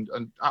Camden,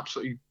 and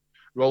absolutely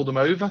rolled them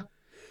over.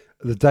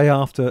 The day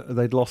after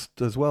they'd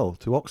lost as well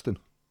to Oxton.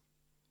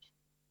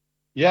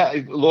 Yeah,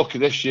 look,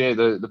 this year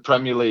the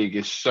Premier League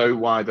is so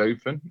wide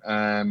open.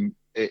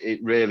 It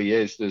really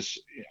is.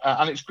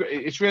 And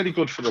it's really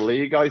good for the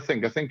league. I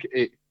think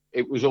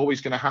it was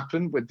always going to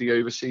happen with the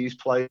overseas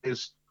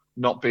players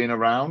not being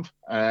around,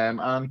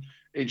 and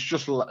it's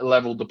just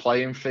leveled the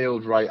playing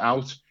field right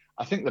out.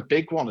 I think the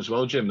big one as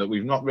well, Jim, that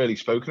we've not really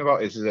spoken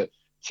about is that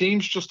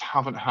teams just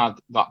haven't had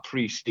that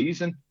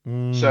pre-season.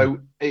 So,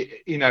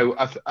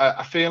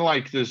 I feel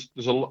like there's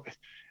a lot,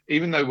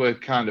 even though we're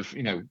kind of,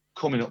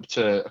 coming up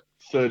to a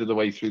third of the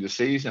way through the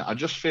season, I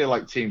just feel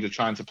like teams are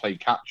trying to play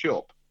catch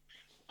up,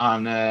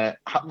 and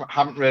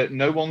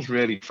no one's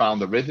really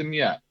found the rhythm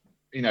yet,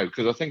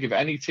 because I think if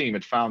any team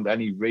had found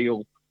any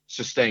real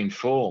sustained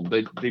form,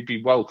 they'd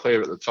be well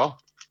clear at the top.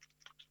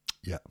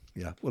 Yeah.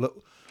 Well,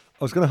 look,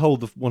 I was going to hold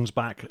the ones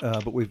back,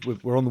 but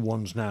we're on the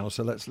ones now,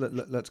 so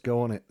let's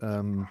go on it.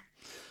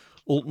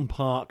 Alton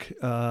Park,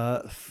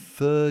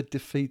 3rd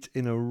defeat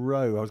in a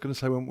row. I was going to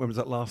say when was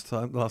that last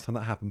time? The last time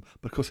that happened,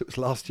 because it was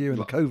last year in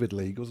the COVID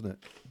league, wasn't it?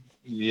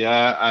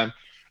 Yeah,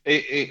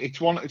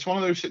 it's one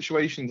of those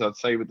situations, I'd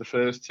say, with the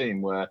first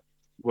team where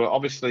we're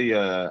obviously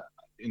a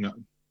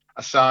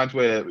side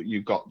where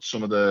you've got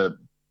some of the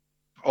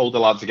older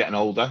lads are getting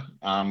older,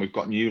 and we've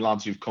got new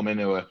lads who've come in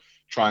who are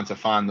trying to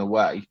find the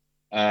way.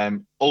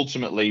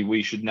 Ultimately,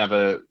 we should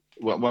never,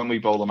 when we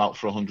bowl them out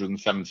for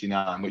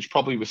 179, which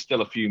probably was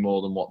still a few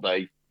more than what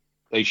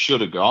they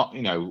should have got,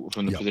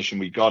 from the position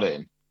we got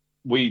in,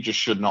 we just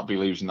should not be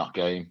losing that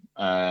game.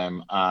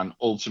 And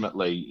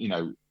ultimately,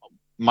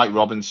 Mike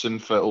Robinson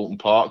for Alton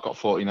Park got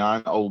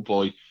 49. Old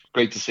boy,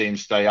 great to see him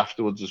stay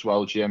afterwards as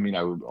well, Jim.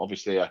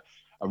 Obviously a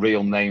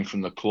real name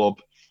from the club.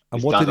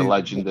 And His dad a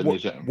legend.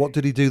 What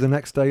did he do the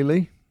next day,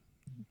 Lee?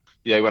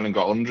 Yeah, he went and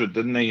got 100,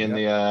 didn't he,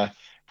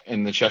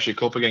 in the Cheshire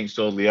Cup against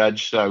Audley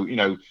Edge. So,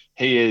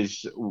 he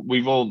is.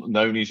 We've all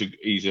known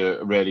he's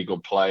a really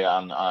good player,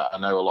 and I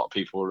know a lot of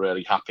people were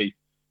really happy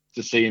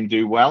to see him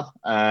do well.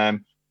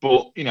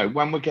 But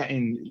when we're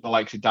getting the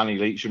likes of Danny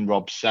Leach and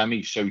Rob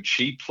Semi so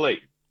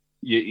cheaply,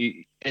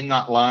 you in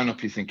that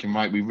lineup, you're thinking,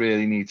 right, we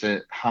really need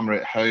to hammer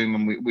it home,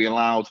 and we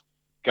allowed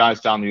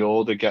guys down the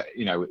order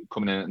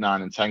coming in at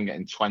 9 and 10,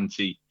 getting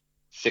 20,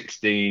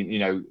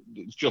 16.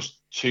 It's just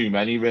too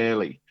many,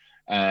 really.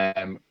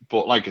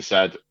 But like I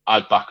said,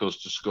 I'd back us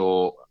to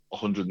score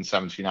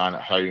 179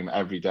 at home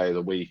every day of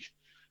the week.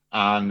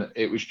 And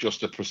it was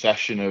just a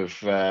procession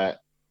of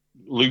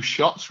loose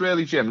shots,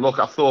 really, Jim. Look,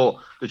 I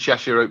thought the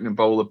Cheshire opening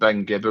bowler,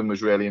 Ben Gibbon,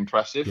 was really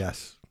impressive.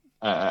 Yes.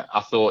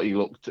 I thought he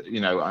looked,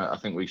 I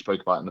think we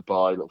spoke about it in the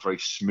bar, he looked very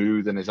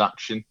smooth in his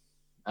action.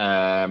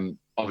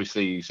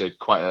 Obviously, he's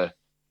quite a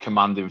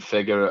commanding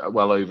figure,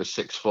 well over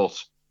 6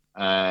 foot.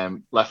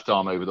 Left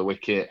arm over the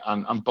wicket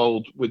and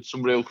bowled with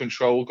some real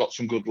control, got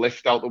some good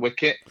lift out the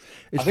wicket.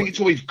 I think it's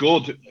always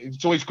good.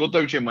 It's always good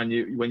though, Jim, when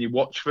you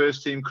watch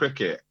first team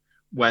cricket,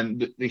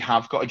 when they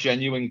have got a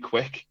genuine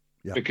quick,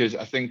 because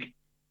I think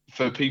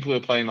for people who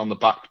are playing on the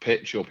back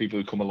pitch or people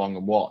who come along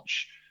and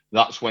watch,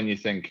 that's when you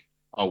think,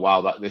 oh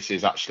wow, this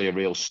is actually a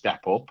real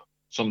step up.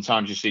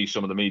 Sometimes you see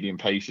some of the medium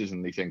paces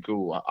and they think,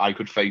 oh, I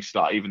could face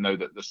that, even though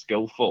that they're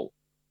skillful.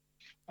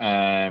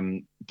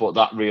 But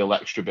that real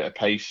extra bit of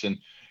pace, and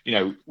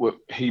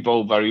he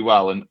bowled very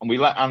well, and we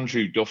let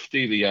Andrew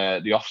Dufty,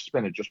 the off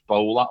spinner, just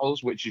bowl at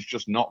us, which has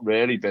just not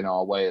really been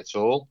our way at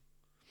all.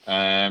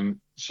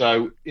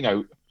 So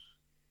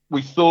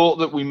we thought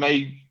that we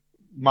may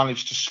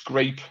manage to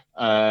scrape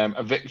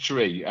a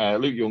victory.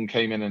 Luke Young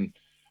came in and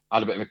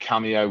had a bit of a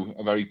cameo,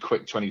 a very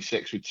quick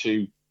 26 with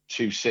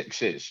two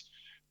sixes.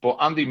 But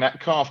Andy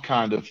Metcalf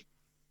kind of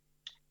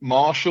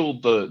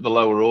marshalled the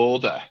lower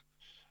order.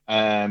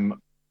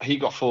 He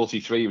got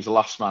 43. He was the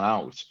last man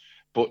out.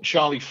 But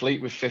Charlie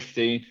Fleet with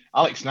 15.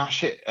 Alex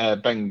Nash hit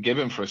Ben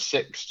Gibbon for a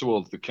 6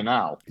 towards the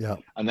canal. Yeah.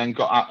 And then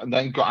got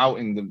out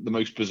in the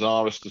most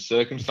bizarrest of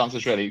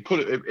circumstances, really.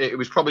 It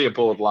was probably a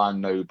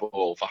borderline no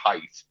ball for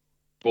height.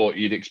 But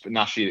you'd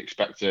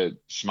expect to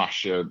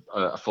smash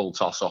a full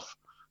toss off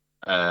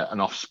an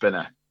off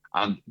spinner.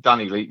 And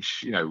Danny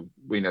Leach,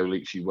 we know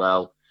Leachy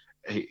well.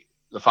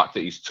 The fact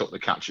that he's took the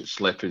catch at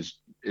slip is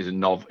a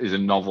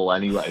novel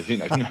anyway.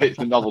 It's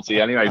a novelty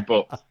anyway.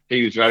 But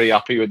he was very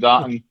happy with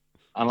that.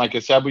 And like I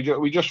said,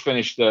 we just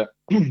finished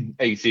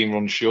 18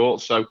 runs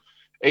short. So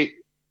it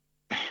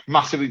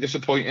massively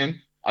disappointing.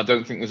 I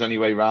don't think there's any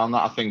way around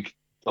that. I think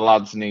the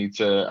lads need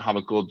to have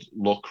a good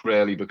look,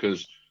 really,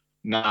 because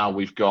now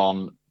we've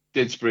gone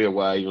Didsbury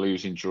away,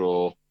 losing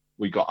draw.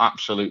 We got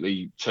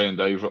absolutely turned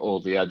over at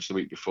Audley Edge the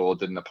week before,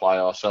 didn't apply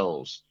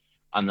ourselves.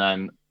 And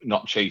then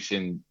not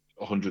chasing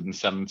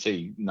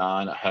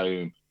 179 at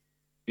home.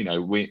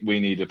 We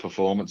need a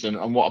performance.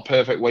 And what a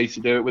perfect way to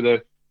do it with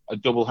a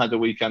double header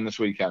weekend this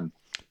weekend.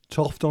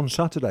 Toft on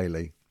Saturday,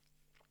 Lee.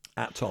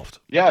 At Toft.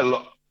 Yeah,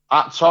 look,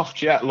 at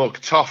Toft, yeah. Look,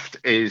 Toft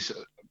is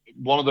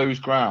one of those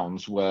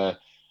grounds where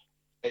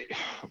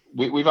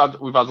we've had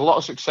a lot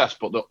of success,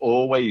 but they're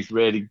always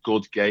really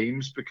good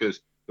games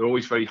because they're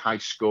always very high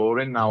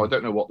scoring. Now, I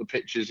don't know what the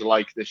pitches are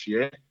like this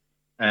year,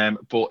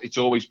 but it's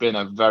always been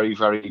a very,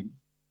 very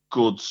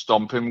good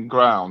stomping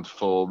ground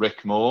for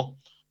Rick Moore.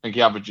 I think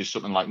he averages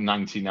something like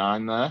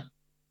 99 there.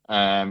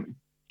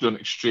 Done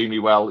extremely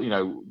well.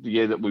 The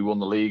year that we won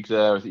the league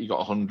there, I think he got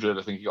 100.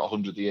 I think he got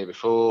 100 the year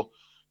before.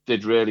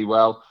 Did really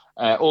well.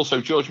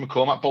 Also, George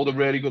McCormack bowled a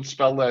really good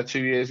spell there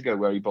 2 years ago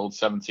where he bowled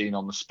 17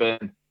 on the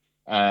spin.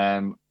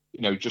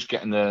 Just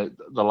getting the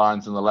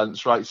lines and the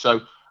lengths right.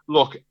 So,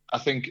 look, I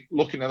think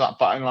looking at that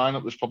batting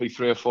lineup, there's probably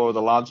 3 or 4 of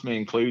the lads, me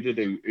included,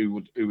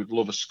 who would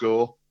love a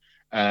score.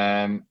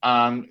 And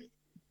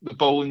the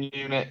bowling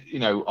unit,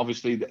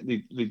 obviously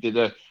they did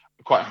a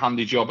quite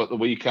handy job at the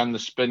weekend. The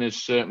spinners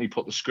certainly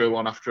put the screw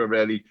on after a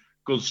really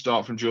good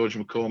start from George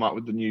McCormack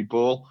with the new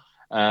ball.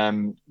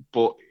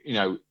 But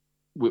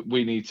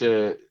we need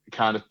to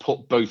kind of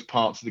put both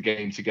parts of the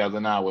game together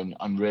now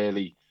and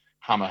really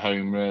hammer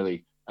home,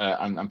 really,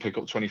 and pick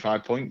up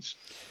 25 points.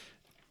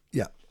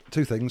 Yeah.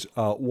 2 things.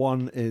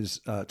 One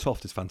is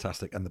Toft is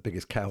fantastic and the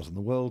biggest cows in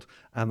the world.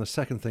 And the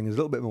second thing is a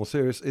little bit more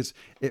serious. Is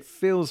it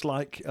feels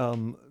like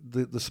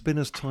the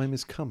spinners' time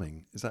is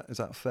coming. Is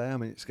that fair? I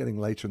mean, it's getting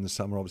later in the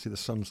summer. Obviously, the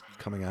sun's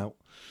coming out.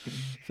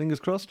 Fingers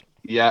crossed.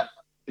 Yeah.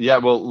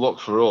 Well, look,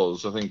 for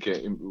us, I think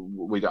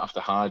we don't have to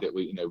hide it.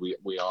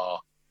 We are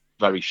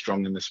very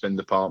strong in the spin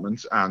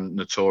department, and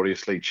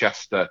notoriously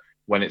Chester,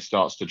 when it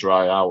starts to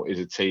dry out, is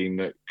a team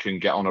that can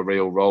get on a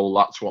real roll.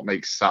 That's what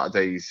makes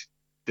Saturday's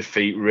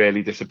defeat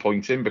really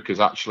disappointing, because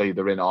actually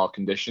they're in our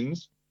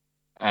conditions.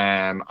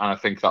 And I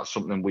think that's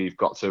something we've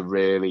got to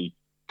really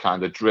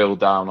kind of drill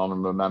down on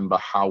and remember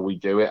how we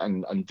do it,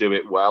 and do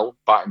it well.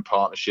 Batting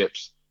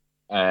partnerships,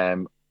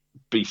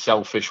 be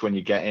selfish when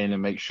you get in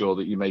and make sure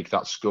that you make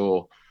that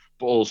score.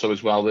 But also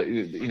as well, that,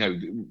 you know,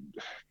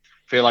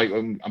 feel like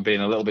I'm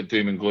being a little bit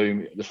doom and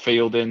gloom. The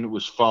fielding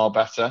was far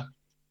better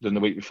than the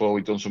week before.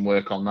 We've done some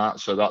work on that,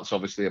 so that's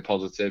obviously a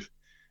positive.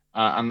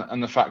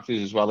 And the fact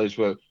is as well is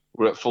we're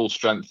at full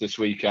strength this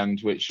weekend,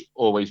 which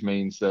always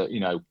means that,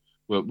 you know,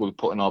 we're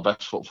putting our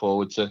best foot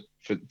forward to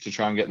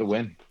try and get the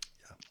win.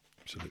 Yeah,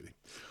 absolutely.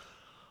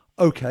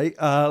 Okay,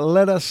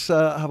 let us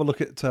have a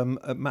look at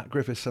Matt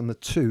Griffiths and the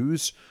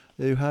Twos,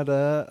 who had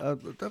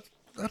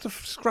to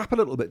scrap a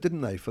little bit,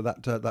 didn't they, for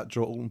that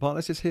draw at Alton Park.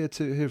 Let's just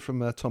hear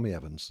from Tommy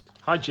Evans.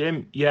 Hi,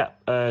 Jim. Yeah,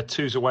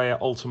 Twos away at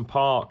Alton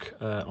Park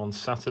on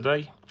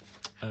Saturday.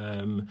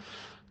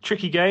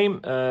 Tricky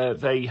game.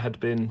 They had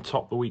been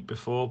top the week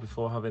before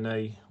having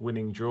a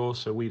winning draw,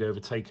 so we'd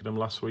overtaken them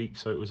last week.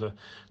 So it was a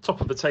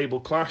top of the table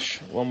clash,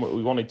 one that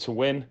we wanted to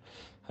win.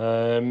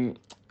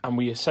 And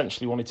we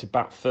essentially wanted to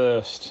bat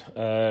first.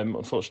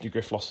 Unfortunately,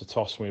 Griff lost the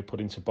toss when we were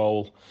put into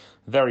bowl.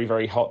 Very,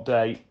 very hot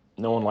day.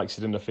 No one likes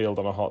it in the field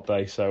on a hot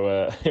day,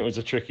 so it was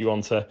a tricky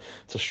one to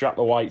strap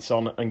the whites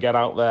on and get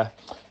out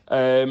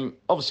there.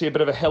 Obviously, a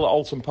bit of a hill at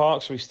Alton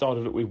Park, so we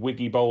started it with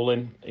Wiggy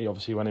bowling. He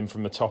obviously went in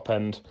from the top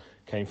end,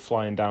 came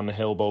flying down the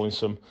hill, bowling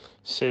some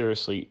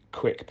seriously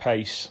quick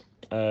pace.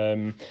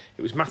 It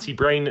was Matty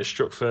Brain that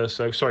struck first,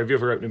 so sorry, the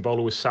other opening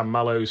bowler was Sam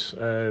Mallows.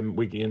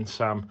 Wiggy and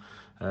Sam,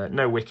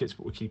 no wickets,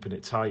 but we're keeping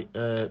it tight.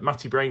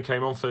 Matty Brain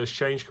came on first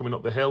change, coming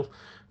up the hill,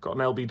 got an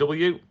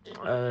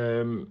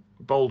LBW,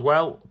 bowled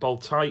well,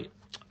 bowled tight,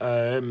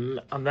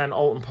 and then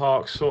Alton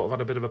Park sort of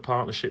had a bit of a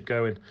partnership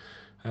going.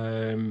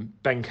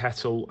 Ben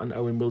Kettle and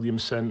Owen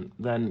Williamson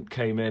then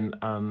came in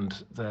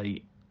and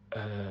they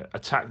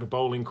attacked the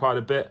bowling quite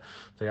a bit.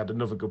 They had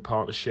another good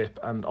partnership,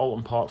 and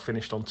Alton Park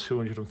finished on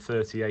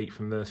 238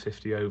 from their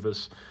 50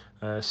 overs.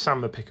 Sam,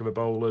 the pick of the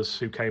bowlers,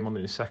 who came on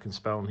in his second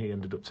spell, and he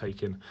ended up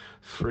taking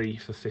 3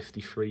 for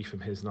 53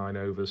 from his 9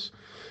 overs.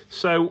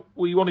 So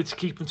we wanted to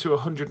keep them to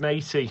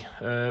 180.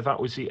 That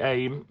was the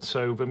aim.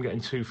 So them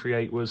getting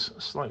 238 was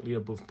slightly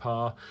above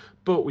par,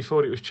 but we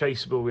thought it was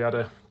chaseable. We had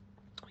a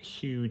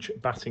huge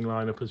batting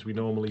lineup as we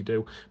normally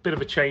do. Bit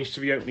of a change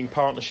to the opening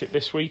partnership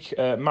this week.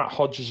 Matt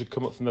Hodges had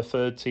come up from the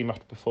third team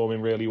after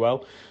performing really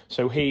well.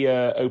 So he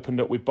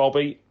opened up with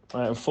Bobby.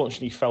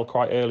 Unfortunately, he fell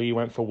quite early. He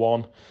went for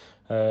 1.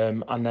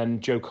 And then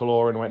Joe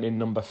Caloran went in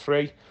number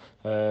 3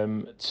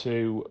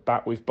 to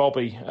bat with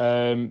Bobby.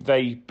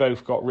 They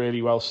both got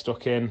really well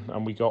stuck in,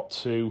 and we got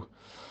to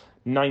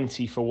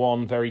 90 for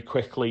 1 very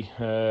quickly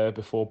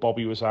before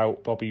Bobby was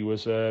out. Bobby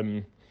was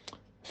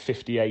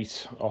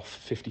 58 off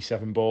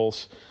 57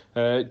 balls.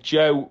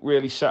 Joe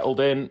really settled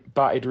in,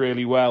 batted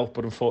really well,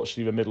 but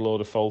unfortunately the middle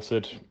order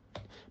faltered.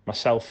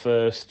 Myself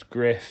first,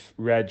 Griff,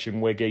 Reg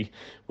and Wiggy,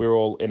 we were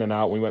all in and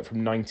out. We went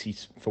from 90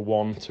 for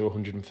 1 to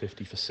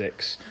 150 for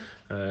 6.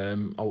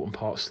 Alton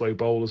Park slow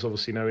bowlers,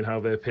 obviously knowing how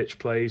their pitch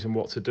plays and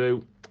what to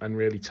do, and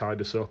really tied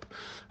us up.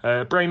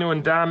 Braino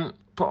and Dan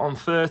put on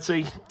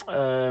 30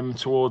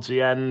 towards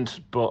the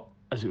end, but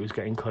as it was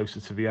getting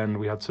closer to the end,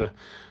 we had to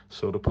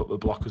sort of put the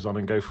blockers on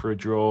and go for a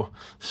draw.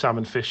 Sam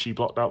and Fishy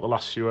blocked out the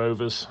last few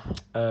overs.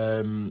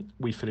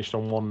 We finished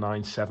on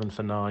 197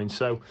 for 9.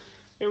 So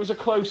it was a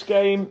close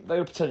game. They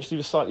were potentially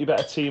the slightly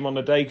better team on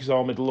the day because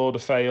our middle order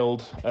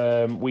failed.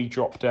 We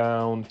dropped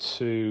down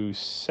to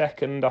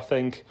second, I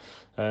think.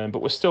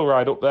 But we're still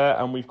right up there,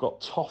 and we've got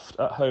Toft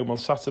at home on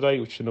Saturday,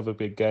 which is another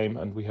big game,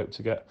 and we hope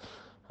to get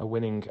a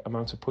winning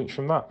amount of points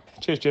from that.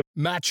 Cheers, Jim.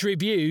 Match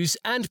reviews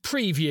and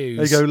previews.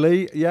 There you go,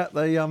 Lee. Yeah,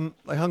 they hung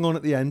on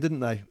at the end,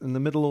 didn't they? And the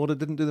middle order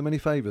didn't do them any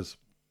favours.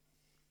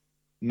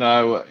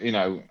 No, you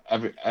know,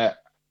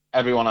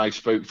 everyone I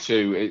spoke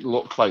to, it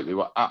looked like they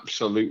were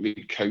absolutely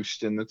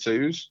coasting the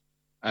Twos,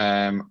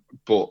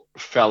 but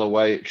fell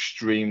away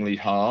extremely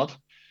hard.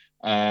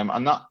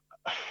 And that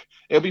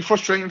it'll be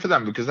frustrating for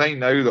them because they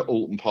know that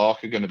Alton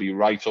Park are going to be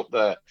right up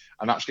there,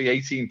 and actually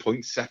 18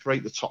 points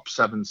separate the top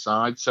 7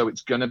 sides. So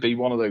it's going to be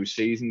one of those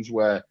seasons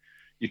where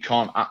you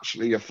can't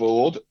actually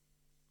afford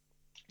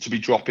to be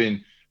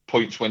dropping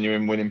points when you're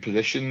in winning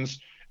positions.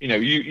 You know,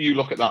 you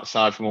look at that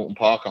side from Alton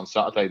Park on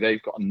Saturday,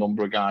 they've got a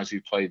number of guys who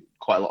played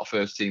quite a lot of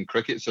first team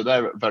cricket. So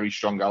they're a very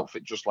strong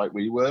outfit, just like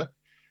we were.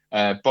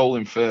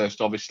 Bowling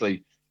first,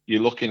 obviously,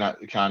 you're looking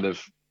at the kind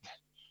of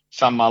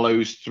Sam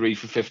Mallows, 3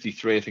 for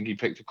 53. I think he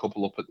picked a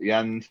couple up at the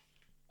end.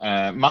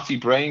 Matty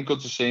Brain, good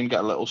to see him get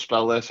a little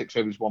spell there. 6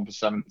 overs, 1 for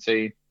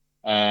 17.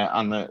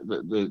 And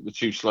the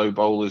 2 slow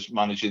bowlers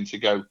managing to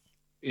go,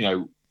 you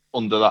know,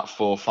 under that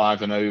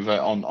 4-5 and over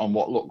on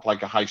what looked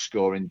like a high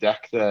scoring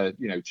deck there,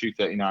 you know,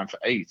 239 for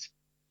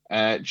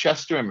 8.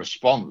 Chester in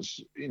response,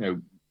 you know,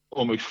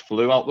 almost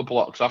flew out the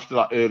blocks after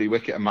that early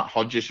wicket, and Matt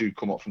Hodges, who'd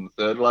come up from the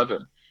third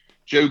 11,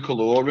 Joe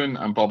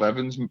Kaloran and Bob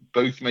Evans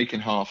both making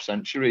half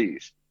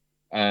centuries.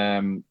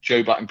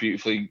 Joe batting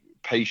beautifully,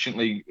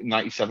 patiently,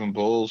 97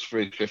 balls for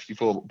his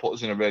 54, but put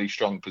us in a really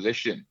strong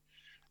position.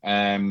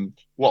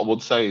 What I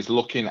would say is,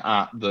 looking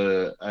at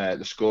the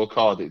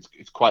scorecard,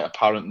 it's quite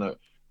apparent that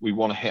we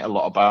want to hit a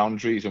lot of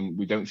boundaries and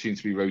we don't seem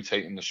to be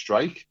rotating the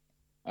strike.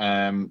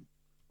 The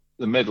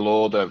middle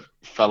order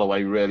fell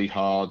away really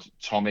hard.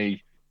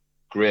 Tommy,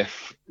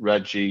 Griff,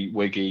 Reggie,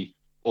 Wiggy,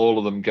 all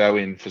of them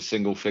going for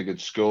single-figured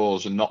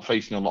scores and not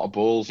facing a lot of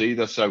balls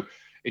either. So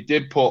it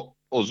did put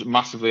us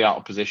massively out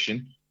of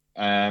position.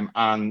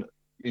 And,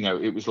 you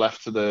know, it was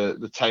left to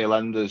the tail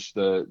enders,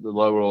 the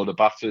lower order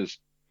batters,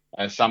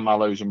 Sam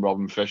Mallows and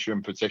Robin Fisher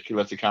in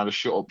particular, to kind of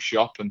shut up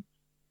shop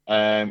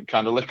and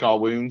kind of lick our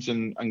wounds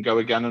and go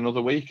again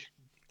another week.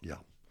 Yeah.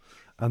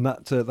 And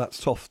that's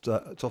Toft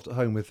at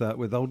home with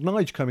old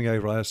Nige coming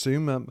over, I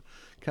assume,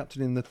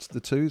 captaining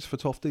the twos for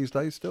Toft these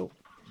days still.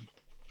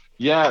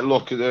 Yeah,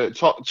 look, the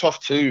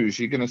Toft twos,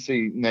 you're going to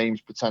see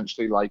names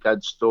potentially like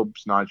Ed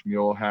Stubbs, Nige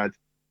Muirhead,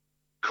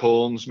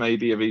 Corns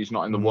maybe if he's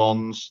not in the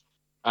ones,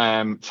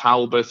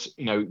 Talbot.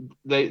 You know,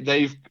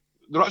 they're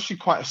actually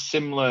quite a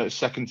similar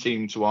second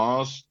team to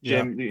ours,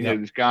 Jim. You know,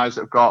 there's guys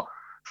that have got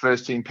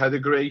first team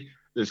pedigree.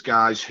 There's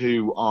guys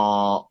who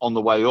are on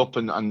the way up,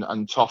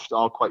 and Toft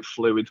are quite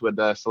fluid with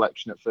their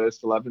selection at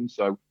first 11.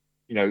 So,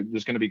 you know,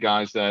 there's going to be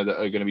guys there that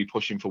are going to be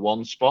pushing for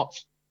one spot.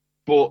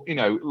 But, you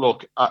know,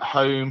 look, at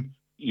home,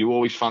 you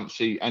always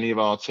fancy any of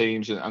our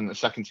teams, and the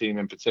second team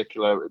in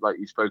particular, like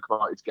you spoke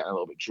about, it's getting a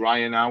little bit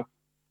drier now.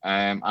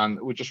 And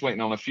we're just waiting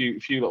on a few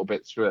little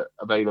bits for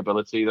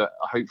availability that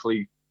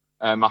hopefully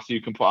Matthew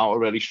can put out a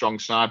really strong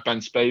side. Ben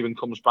Spaven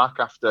comes back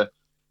after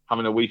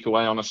having a week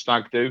away on a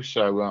stag do,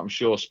 so I'm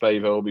sure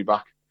Spaven will be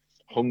back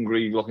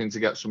hungry, looking to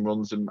get some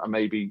runs and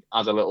maybe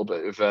add a little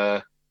bit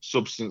of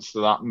substance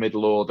to that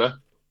middle order.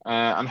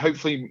 And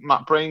hopefully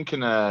Matt Brain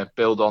can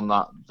build on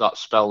that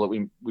spell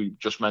that we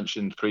just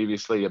mentioned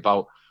previously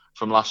about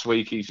from last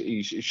week.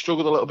 He's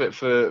struggled a little bit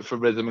for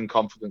rhythm and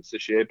confidence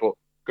this year, but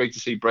great to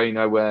see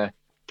Braino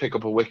pick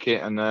up a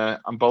wicket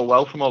and bowl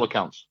well from all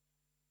accounts.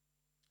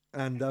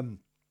 And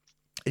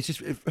it's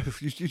just,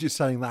 if you're just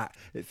saying that,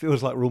 it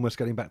feels like we're almost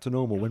getting back to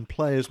normal. When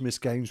players miss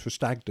games for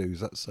stag do's,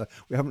 that's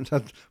we haven't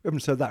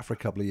said that for a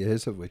couple of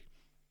years, have we?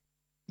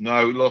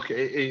 No, look,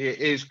 it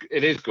is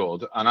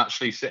good, and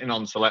actually sitting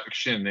on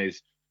selection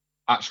is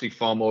actually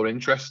far more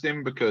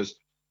interesting because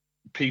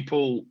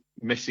people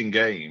missing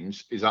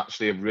games is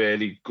actually a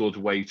really good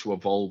way to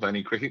evolve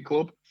any cricket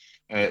club.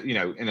 You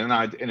know, in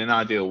an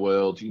ideal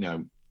world, you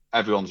know,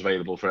 everyone's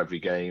available for every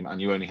game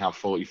and you only have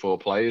 44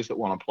 players that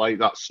want to play.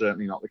 That's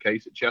certainly not the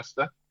case at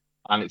Chester.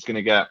 And it's going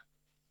to get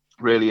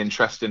really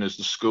interesting as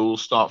the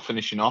schools start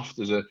finishing off.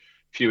 There's a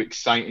few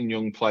exciting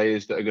young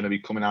players that are going to be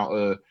coming out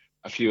of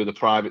a few of the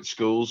private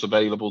schools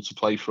available to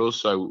play for us.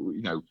 So,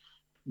 you know,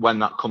 when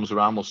that comes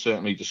around, we'll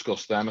certainly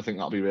discuss them. I think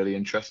that'll be really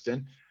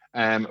interesting.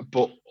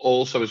 But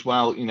also as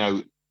well, you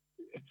know,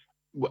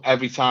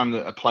 every time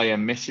that a player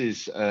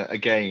misses a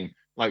game,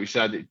 like we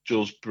said, it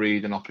does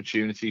breed an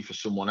opportunity for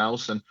someone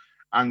else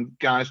and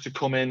guys to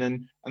come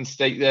in and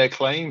stake their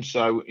claim.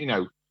 So, you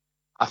know,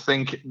 I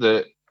think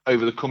that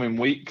over the coming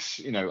weeks,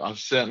 you know, I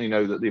certainly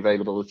know that the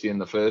availability in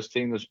the first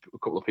team, there's a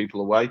couple of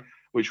people away,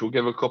 which will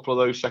give a couple of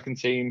those second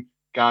team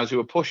guys who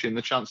are pushing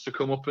the chance to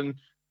come up and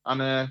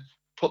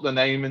put their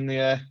name in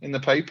the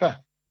paper.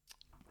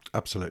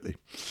 Absolutely.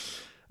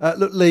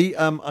 Look, Lee,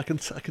 I can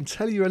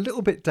tell you're a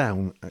little bit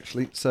down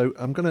actually. So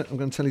I'm gonna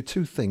tell you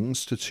two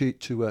things to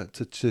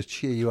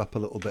cheer you up a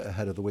little bit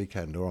ahead of the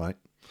weekend. All right.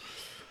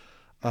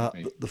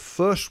 The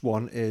first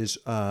one is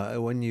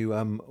when you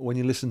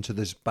listen to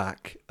this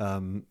back.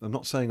 I'm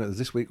not saying that it was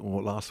this week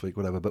or last week,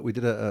 whatever, but we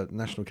did a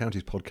National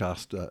Counties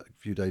podcast a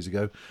few days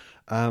ago,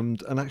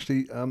 and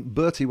actually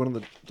Bertie, one of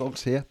the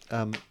dogs here,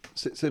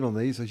 sits in on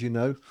these, as you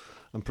know,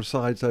 and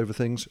presides over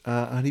things,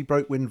 and he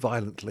broke wind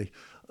violently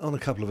on a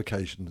couple of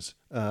occasions.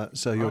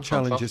 So your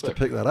challenge is to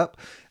pick that up.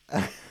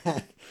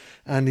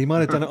 And he might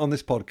have done it on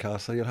this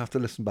podcast, so you'll have to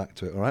listen back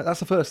to it. All right, that's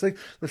the first thing.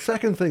 The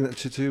second thing that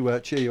to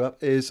cheer you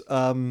up is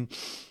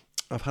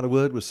I've had a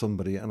word with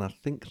somebody, and I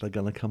think they're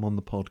going to come on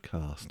the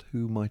podcast.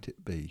 Who might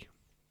it be?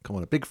 Come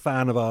on, a big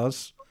fan of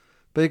ours,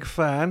 big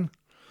fan.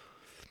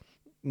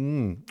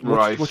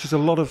 Right, which is a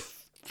lot of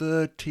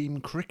third team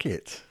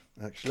cricket.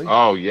 Actually.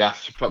 Oh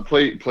yes, but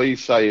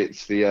please say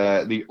it's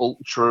the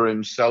ultra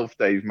himself,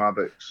 Dave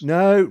Maddox.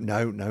 No.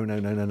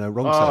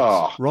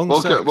 Wrong sex.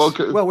 Wrong sex.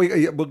 Well,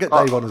 we'll get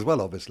Dave on as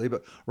well, obviously,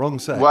 but wrong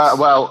sex.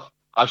 Well,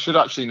 I should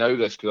actually know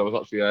this because I was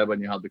actually there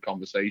when you had the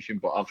conversation.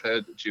 But I've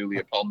heard that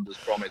Julia Pond has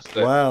promised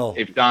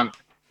that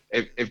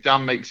if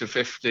Dan makes a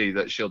 50,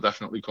 that she'll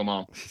definitely come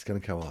on. She's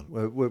going to come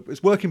on.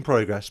 It's work in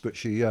progress, but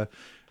she.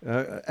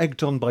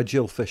 Egged on by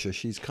Jill Fisher,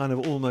 she's kind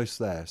of almost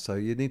there. So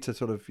you need to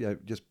sort of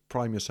just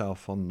prime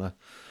yourself on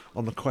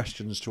the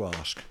questions to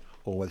ask,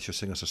 or whether she'll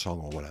sing us a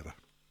song or whatever.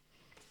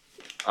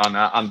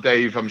 And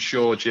Dave, I'm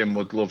sure Jim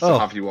would love to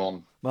have you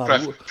on,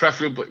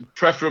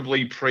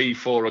 preferably pre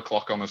 4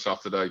 o'clock on a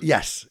Saturday.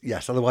 Yes.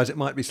 Otherwise, it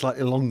might be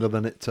slightly longer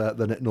than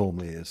it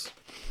normally is.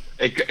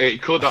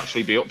 It could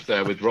actually be up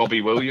there with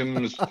Robbie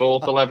Williams'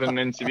 fourth 11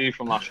 interview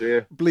from last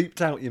year. Bleeped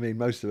out, you mean,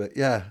 most of it?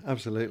 Yeah,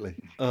 absolutely.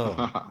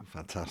 Oh,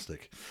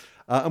 fantastic.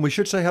 And we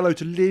should say hello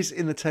to Liz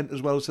in the tent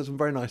as well, who said some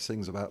very nice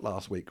things about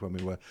last week when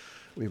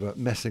we were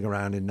messing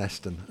around in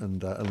Neston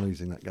and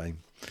losing that game.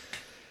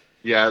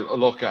 Yeah,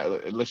 look,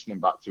 listening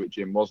back to it,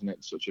 Jim, wasn't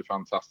it such a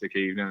fantastic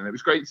evening? And it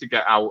was great to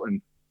get out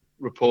and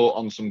report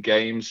on some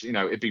games. You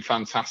know, it'd be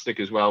fantastic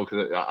as well,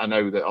 because I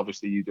know that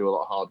obviously you do a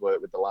lot of hard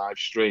work with the live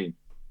stream.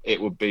 It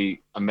would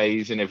be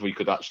amazing if we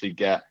could actually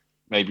get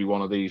maybe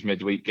one of these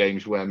midweek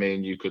games where me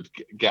and you could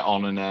get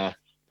on and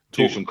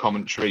do some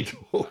commentary.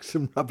 Talk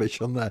some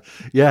rubbish on there.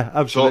 Yeah,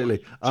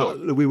 absolutely.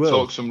 We will.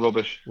 Talk some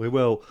rubbish. We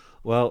will.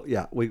 Well,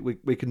 yeah, we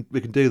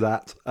can do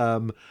that.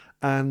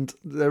 And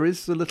there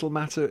is a little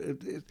matter.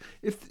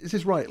 If this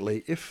is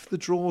rightly, if the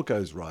draw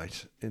goes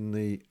right in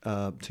the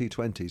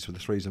T20s for the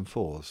 3s and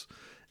 4s,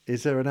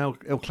 is there an El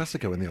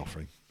Clasico in the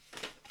offering?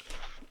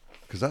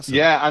 That's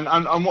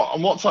and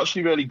what's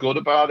actually really good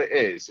about it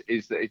is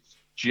that it's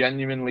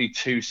genuinely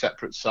two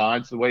separate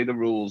sides. The way the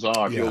rules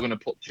are, if you're going to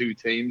put two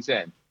teams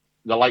in,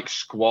 they're like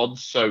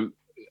squads, so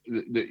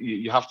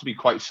you have to be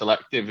quite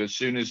selective. As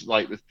soon as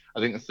I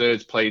think the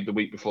thirds played the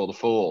week before the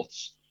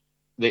fourths,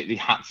 they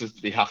have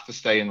to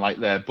stay in like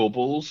their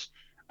bubbles.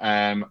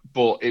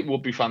 But it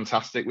would be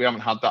fantastic. We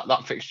haven't had that.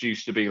 That fixture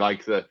used to be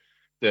like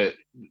the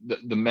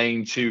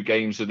main two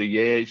games of the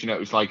year. You know, it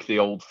was like the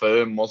old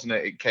firm, wasn't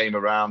it? It came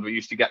around. We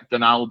used to get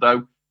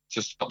Donaldo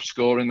to stop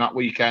scoring that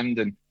weekend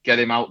and get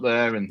him out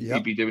there, and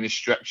he'd be doing his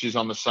stretches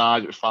on the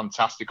side. It was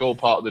fantastic, all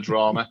part of the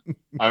drama.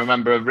 I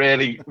remember a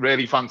really,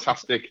 really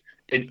fantastic.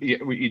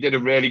 You did a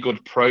really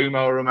good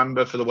promo, I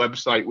remember, for the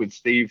website with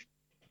Steve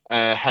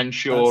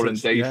Henshaw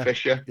and Dave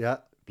Fisher. Yeah,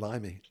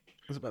 blimey.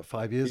 It was about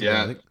 5 years ago,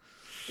 I think.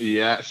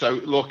 Yeah, so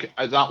look,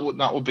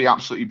 that would be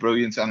absolutely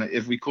brilliant. And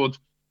if we could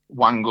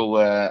wangle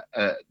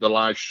the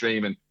live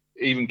stream and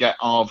even get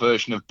our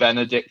version of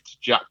Benedict,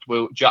 Jack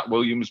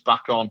Williams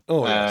back on.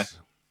 Oh, yes.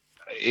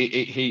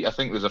 I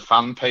think there's a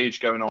fan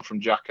page going on from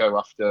Jacko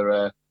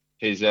after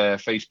his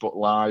Facebook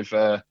Live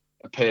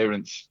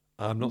appearance.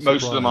 I'm not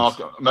most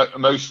surprised.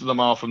 Most of them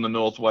are from the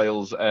North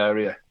Wales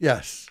area.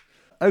 Yes.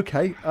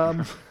 Okay.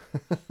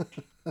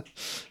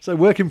 So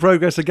work in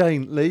progress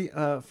again, Lee,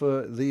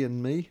 for thee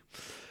and me.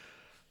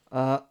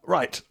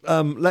 Right.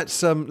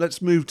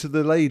 Let's move to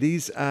the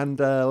ladies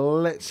and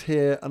let's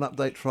hear an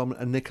update from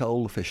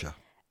Nicole Fisher.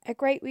 A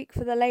great week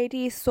for the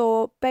ladies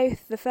saw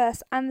both the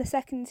first and the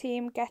second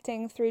team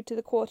getting through to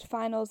the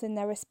quarterfinals in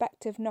their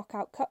respective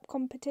knockout cup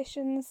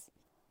competitions.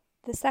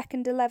 The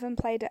second 11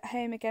 played at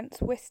home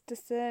against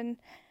Wistison.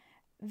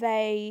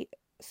 They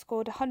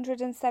scored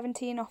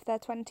 117 off their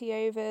 20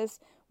 overs,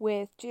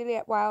 with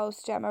Juliet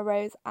Wells, Gemma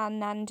Rose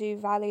and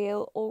Nandu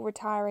Valiil all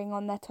retiring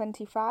on their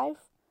 25.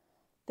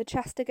 The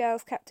Chester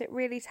girls kept it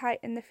really tight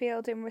in the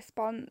field in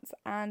response,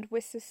 and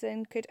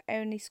Wistison could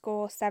only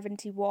score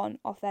 71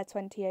 off their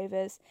 20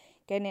 overs,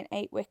 gaining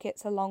 8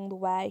 wickets along the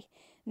way.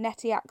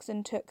 Nettie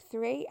Axon took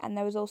 3, and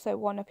there was also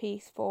 1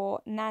 apiece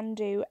for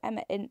Nandu,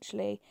 Emma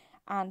Inchley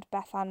and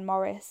Bethan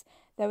Morris.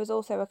 There was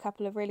also a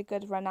couple of really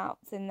good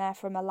run-outs in there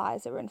from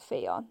Eliza and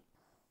Fionn.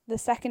 The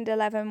second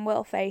 11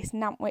 will face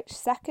Nantwich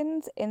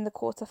seconds in the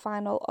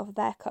quarter-final of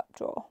their cup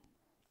draw.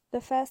 The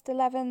first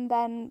 11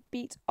 then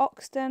beat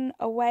Oxton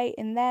away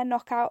in their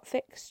knockout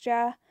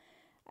fixture.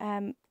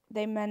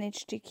 They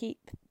managed to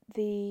keep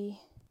the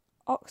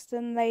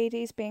Oxton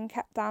ladies being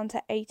kept down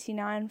to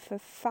 89 for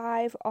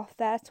 5 off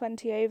their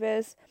 20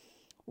 overs.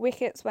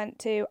 Wickets went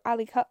to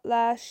Ali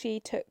Cutler. She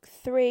took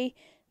 3,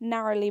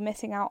 narrowly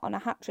missing out on a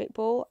hat-trick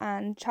ball,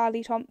 and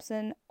Charlie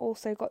Thompson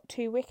also got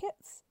 2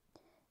 wickets.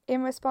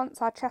 In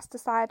response, our Chester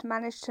side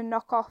managed to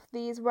knock off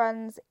these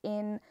runs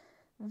in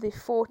the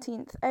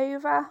 14th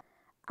over.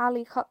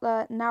 Ali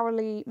Cutler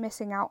narrowly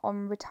missing out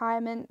on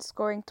retirement,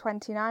 scoring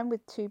 29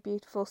 with 2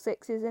 beautiful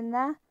sixes in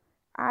there.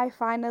 I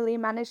finally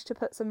managed to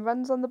put some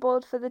runs on the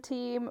board for the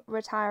team,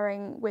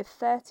 retiring with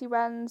 30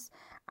 runs,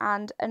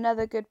 and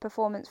another good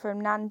performance from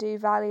Nandu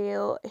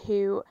Valiil,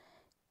 who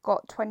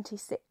got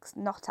 26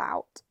 not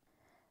out.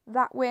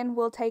 That win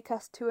will take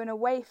us to an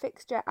away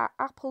fixture at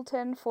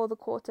Appleton for the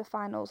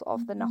quarter-finals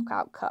of the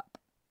Knockout Cup.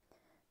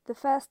 The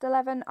first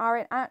 11 are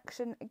in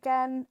action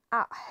again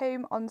at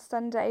home on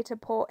Sunday to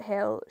Port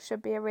Hill.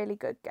 Should be a really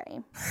good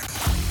game.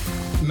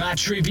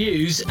 Match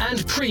reviews and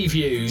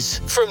previews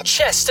from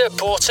Chester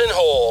Boughton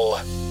Hall.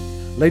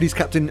 Ladies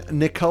captain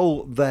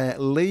Nicole there.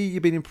 Lee,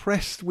 you've been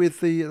impressed with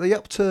the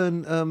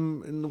upturn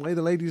in the way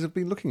the ladies have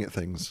been looking at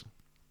things.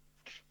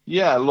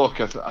 Yeah,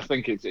 look, I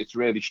think it's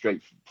really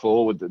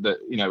straightforward that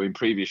in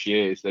previous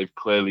years they've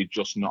clearly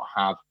just not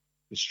had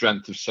the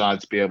strength of side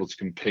to be able to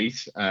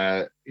compete.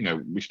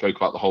 We spoke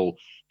about the whole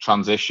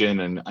transition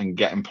and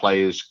getting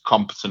players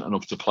competent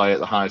enough to play at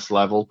the highest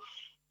level.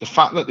 The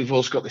fact that they've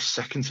also got this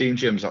second team,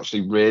 Jim, is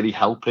actually really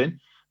helping,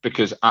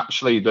 because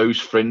actually those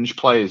fringe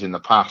players in the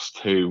past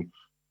who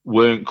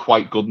weren't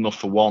quite good enough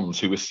for ones,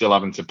 who were still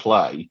having to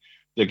play,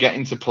 they're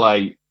getting to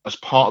play as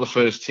part of the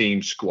first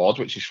team squad,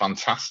 which is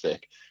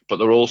fantastic, but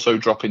they're also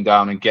dropping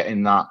down and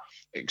getting that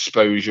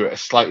exposure at a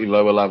slightly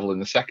lower level in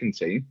the second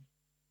team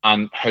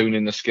and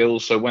honing the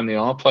skills. So when they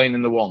are playing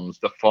in the ones,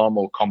 they're far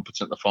more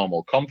competent, they're far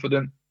more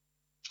confident.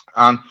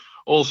 And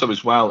also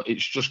as well,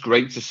 it's just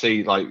great to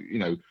see, like,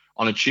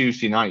 on a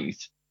Tuesday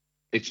night,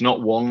 it's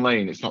not one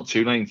lane, it's not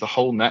two lanes, the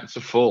whole nets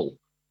are full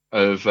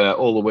of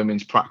all the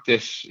women's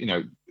practice,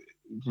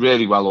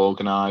 really well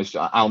organised.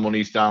 Al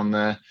Money's down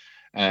there.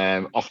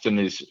 Often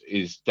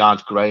is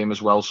Dad Graham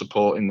as well,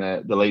 supporting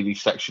the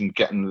ladies section,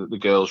 getting the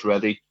girls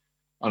ready.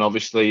 And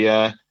obviously,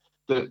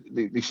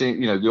 they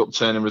see, the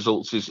upturn in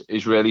results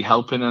is really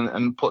helping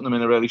and putting them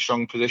in a really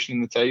strong position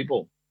in the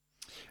table.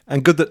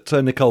 And good that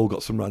Nicole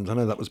got some runs. I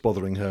know that was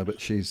bothering her, but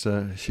she was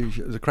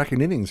a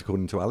cracking innings,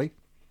 according to Ali.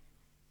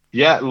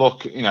 Yeah,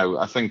 look,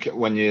 I think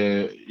when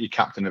you're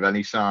captain of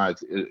any side,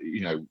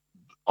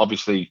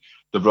 obviously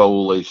the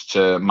role is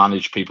to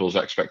manage people's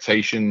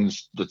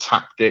expectations, the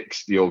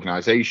tactics, the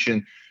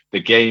organisation, the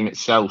game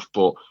itself.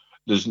 But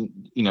there's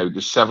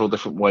several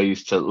different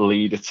ways to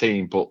lead a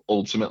team. But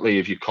ultimately,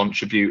 if you're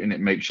contributing,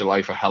 it makes your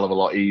life a hell of a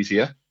lot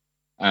easier.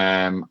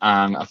 And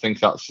I think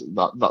that's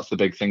the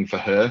big thing for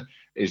her,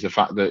 is the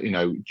fact that,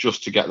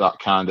 just to get that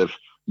kind of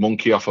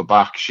monkey off her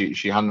back,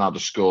 she hadn't had a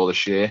score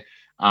this year.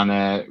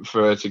 And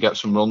for her to get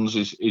some runs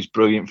is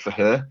brilliant for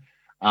her.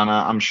 And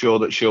I'm sure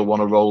that she'll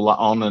want to roll that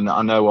on. And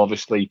I know,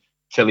 obviously,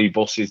 Tilly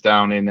Buss is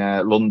down in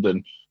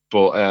London,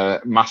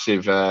 but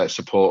massive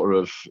supporter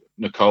of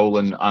Nicole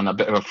and a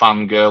bit of a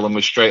fangirl, and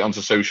was straight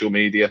onto social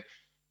media,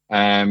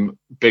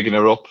 bigging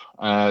her up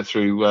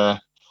through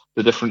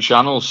the different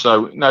channels.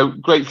 So, no,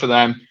 great for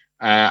them.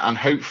 And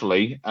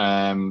hopefully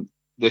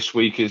this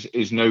week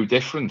is no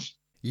different.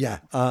 Yeah,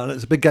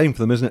 it's a big game for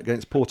them, isn't it,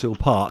 against Porthill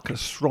Park, a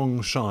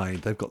strong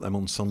side. They've got them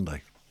on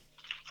Sunday.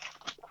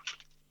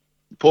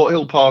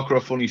 Porthill Park are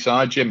a funny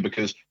side, Jim,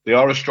 because they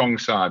are a strong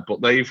side,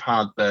 but they've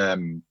had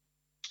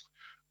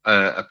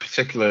a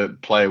particular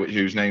player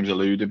whose name's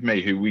eluded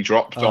me, who we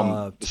dropped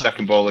on the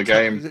second ball of the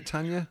game. Is it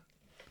Tanya?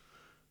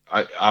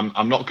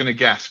 I'm not going to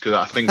guess, because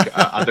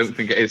I don't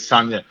think it is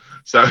Tanya.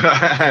 So,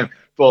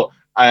 but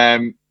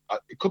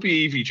it could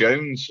be Evie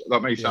Jones.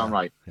 That may sound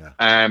right.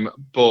 Yeah.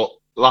 But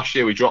last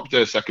year we dropped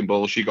her second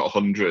ball. She got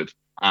 100,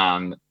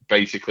 and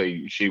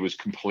basically she was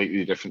completely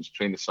the difference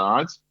between the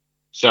sides.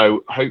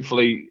 So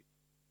hopefully,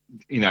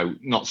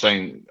 not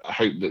saying I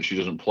hope that she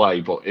doesn't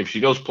play, but if she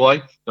does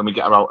play, then we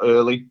get her out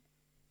early.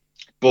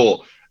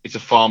 But it's a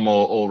far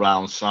more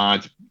all-round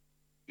side.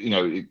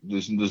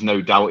 There's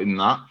no doubt in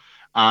that.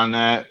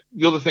 And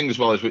the other thing as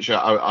well is, which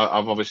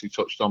I've obviously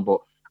touched on, but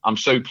I'm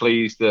so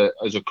pleased that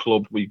as a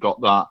club we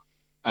got that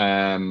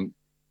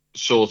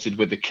sorted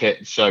with the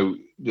kit. So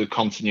the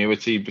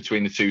continuity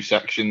between the two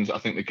sections, I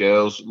think the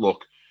girls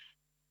look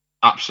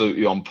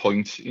absolutely on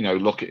point.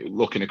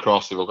 Looking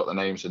across, they've all got the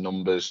names and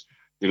numbers.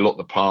 They look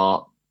the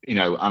part. And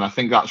I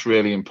think that's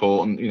really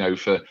important.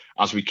 For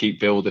as we keep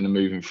building and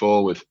moving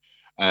forward,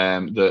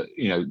 that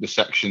the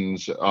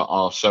sections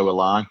are so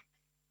aligned.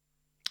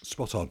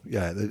 Spot on.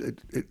 Yeah,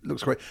 it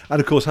looks great. And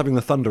of course, having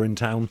the Thunder in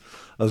town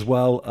as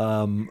well,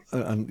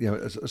 and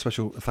a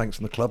special thanks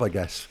from the club, I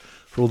guess,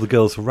 for all the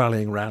girls for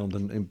rallying around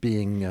and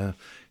being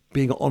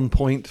on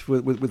point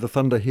with the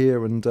Thunder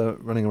here, and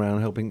running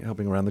around,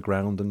 helping around the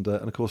ground, and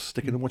of course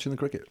sticking and watching the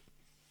cricket.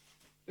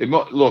 It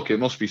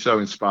must be so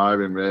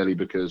inspiring, really,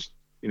 because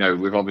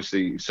with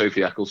obviously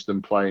Sophie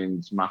Eccleston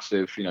playing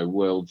massive,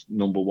 world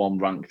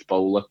 #1 ranked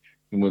bowler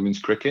in women's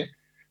cricket.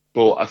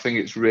 But I think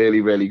it's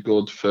really, really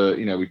good for,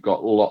 we've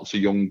got lots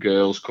of young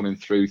girls coming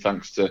through,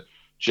 thanks to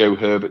Joe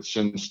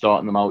Herbertson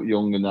starting them out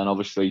young, and then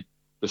obviously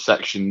the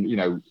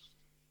section,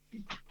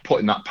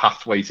 putting that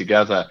pathway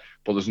together.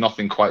 But there's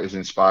nothing quite as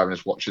inspiring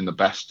as watching the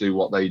best do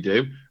what they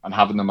do, and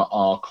having them at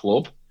our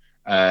club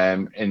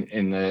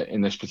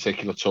in this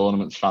particular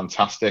tournament's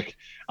fantastic.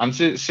 And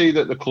to see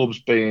that the club's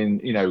being,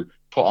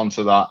 put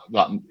onto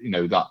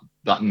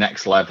that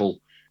next level.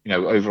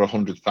 Over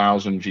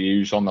 100,000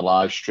 views on the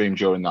live stream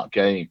during that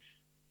game.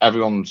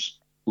 Everyone's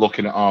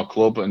looking at our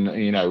club, and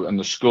and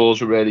the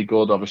scores are really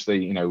good.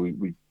 Obviously,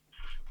 we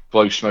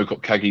blow smoke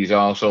up Keggy's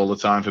arse all the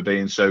time for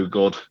being so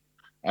good,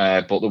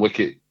 but the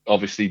wicket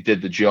obviously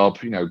did the job.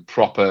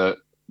 Proper,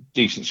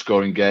 decent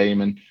scoring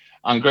game,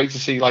 and great to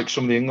see like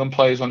some of the England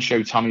players on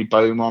show. Tammy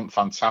Beaumont,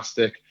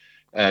 fantastic.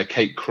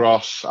 Kate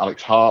Cross,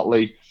 Alex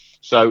Hartley.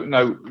 So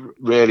no,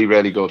 really,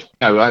 really good.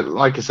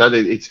 Like I said,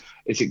 it's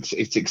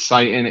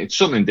exciting. It's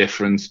something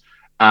different,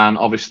 and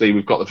obviously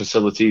we've got the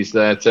facilities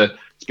there to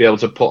be able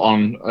to put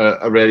on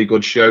a really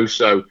good show.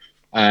 So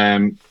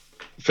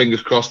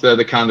fingers crossed, they're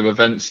the kind of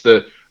events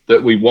that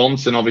we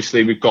want. And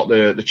obviously we've got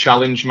the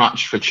challenge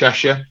match for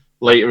Cheshire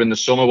later in the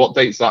summer. What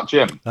date's that,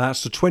 Jim?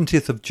 That's the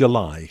 20th of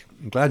July.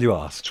 I'm glad you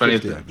asked.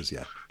 20th overs,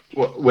 yeah.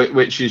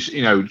 Which is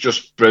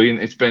just brilliant.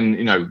 It's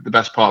been the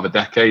best part of a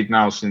decade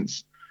now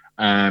since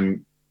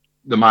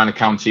the minor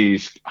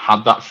counties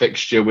had that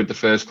fixture with the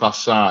first class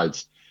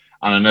sides.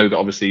 And I know that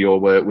obviously your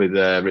work with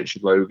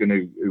Richard Logan,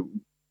 who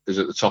is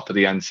at the top of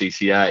the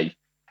NCCA,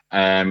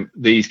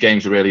 these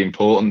games are really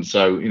important.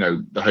 So,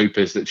 the hope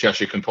is that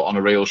Cheshire can put on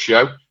a real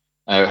show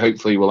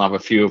Hopefully, we'll have a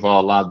few of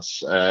our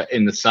lads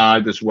in the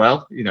side as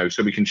well,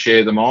 so we can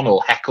cheer them on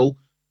or heckle,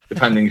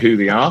 depending who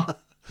they are.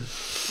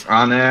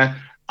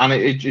 And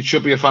it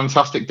should be a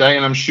fantastic day.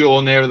 And I'm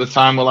sure nearer the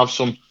time we'll have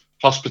some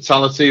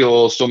hospitality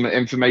or some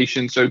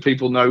information so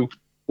people know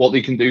what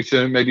they can do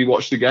to maybe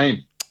watch the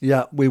game.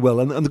 Yeah, we will.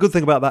 And the good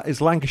thing about that is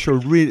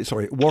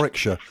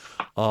Warwickshire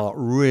are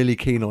really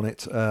keen on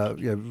it.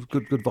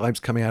 Good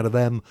vibes coming out of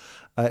them.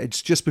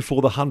 It's just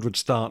before the 100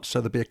 starts, so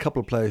there'll be a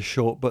couple of players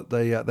short, but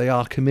they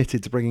are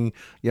committed to bringing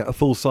a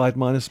full side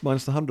minus the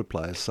 100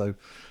 players. So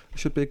it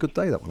should be a good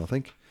day, that one, I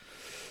think.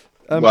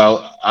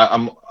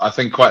 I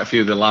think quite a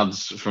few of the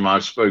lads from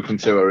I've spoken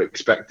to are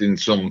expecting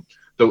some.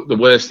 The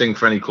worst thing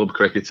for any club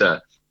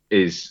cricketer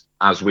is,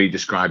 as we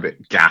describe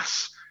it,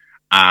 gas,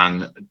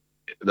 and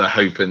they're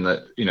hoping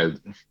that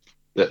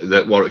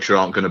that Warwickshire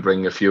aren't going to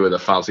bring a few of the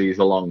fazzies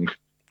along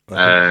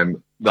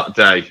that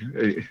day.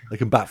 They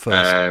can bat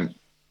first.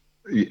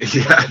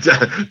 Yeah,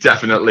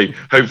 definitely.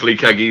 Hopefully,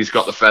 Keggy's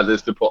got the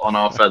feathers to put on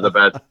our feather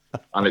bed,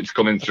 and it's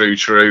coming through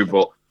true.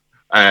 But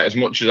as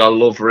much as I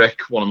love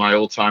Rick, one of my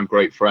all-time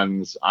great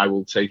friends, I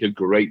will take a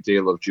great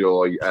deal of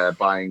joy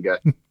buying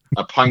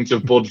a pint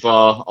of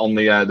Budvar on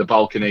the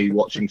balcony,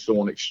 watching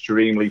someone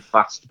extremely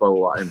fast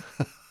bowl at him.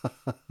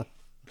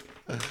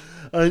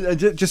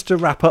 Just to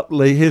wrap up,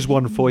 Lee, here's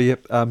one for you.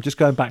 Just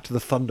going back to the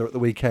Thunder at the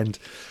weekend.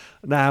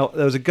 Now,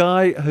 there was a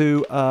guy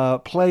who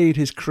played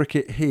his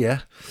cricket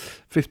here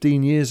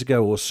 15 years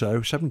ago or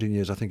so, 17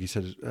 years, I think he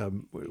said,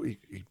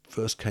 he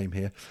first came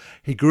here.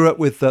 He grew up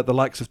with the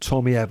likes of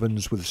Tommy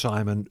Evans, with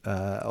Simon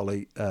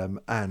Ollie,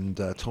 and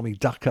Tommy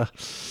Ducker,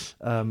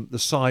 the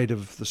side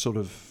of the sort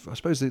of, I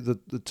suppose,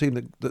 the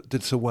team that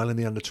did so well in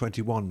the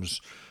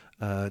under-21s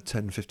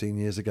 10, 15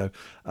 years ago.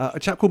 A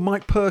chap called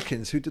Mike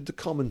Perkins, who did the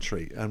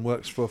commentary and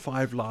works for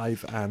 5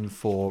 Live and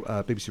for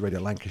BBC Radio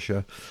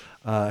Lancashire.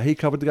 He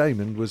covered the game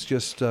and was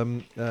just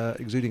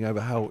exuding over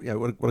how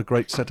what a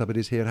great setup it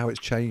is here and how it's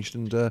changed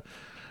and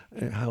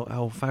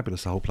how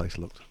fabulous the whole place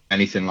looked.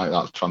 Anything like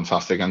that's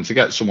fantastic, and to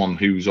get someone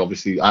who's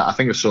obviously, I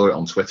think I saw it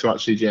on Twitter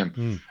actually,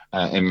 Jim,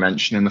 in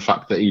mentioning the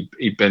fact that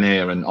he'd been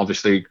here, and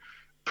obviously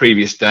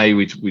previous day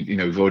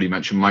we've already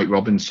mentioned Mike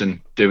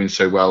Robinson doing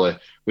so well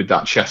with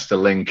that Chester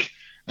link.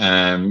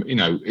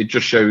 It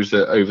just shows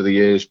that over the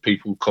years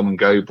people come and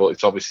go, but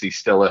it's obviously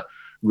still a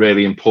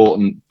really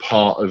important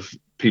part of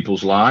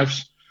people's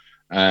lives.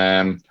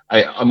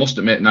 I must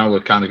admit, now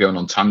we're kind of going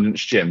on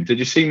tangents, Jim. Did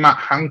you see Matt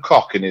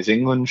Hancock in his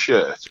England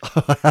shirt?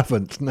 I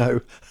haven't,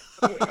 no.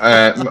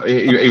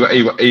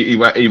 He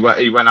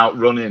went out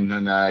running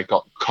and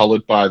got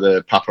collared by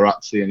the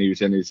paparazzi, and he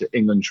was in his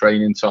England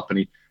training top,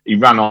 and he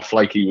ran off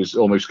like he was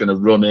almost going to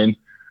run in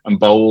and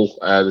bowl.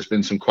 There's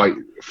been some quite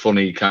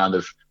funny kind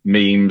of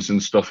memes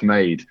and stuff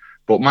made.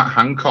 But Matt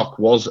Hancock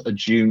was a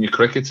junior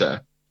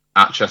cricketer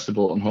at Chester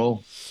Boughton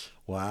Hall.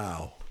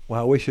 Wow,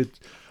 we should.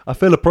 I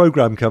feel a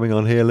programme coming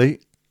on here, Lee.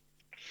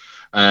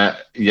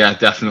 Yeah,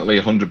 definitely,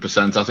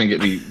 100%. I think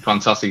it'd be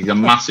fantastic. He's a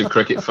massive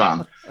cricket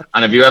fan,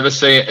 and if you ever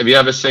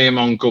see him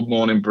on Good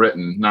Morning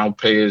Britain, now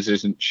Piers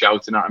isn't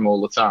shouting at him all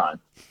the time.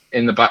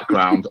 In the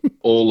background,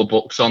 all the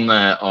books on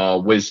there are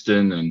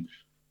Wisden and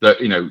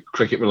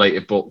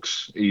cricket-related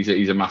books. He's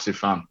a massive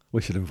fan.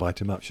 We should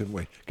invite him up, shouldn't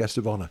we? Guest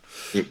of honour.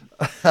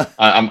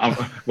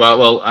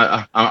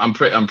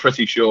 I'm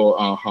pretty sure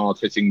our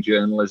hard-hitting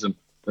journalism.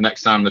 The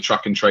next time the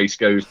track and trace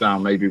goes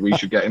down, maybe we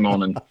should get him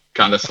on and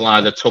kind of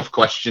slide a tough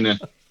question in.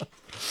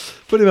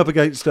 Put him up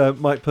against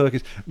Mike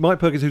Perkins. Mike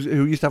Perkins,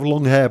 who used to have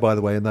long hair, by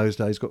the way, in those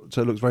days,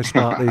 so looks very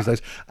smart these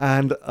days.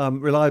 And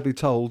reliably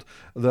told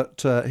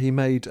that he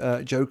made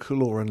Joe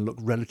Killoran look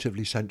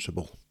relatively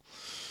sensible.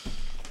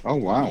 Oh,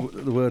 wow.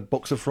 The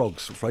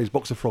phrase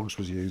box of frogs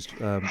was used.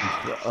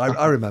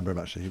 I remember him,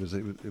 actually. It was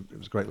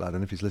a great lad.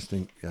 And if he's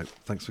listening,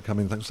 thanks for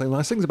coming. Thanks for saying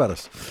nice things about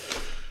us.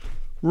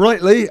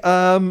 Right, Lee.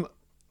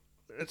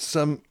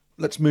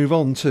 Let's move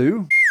on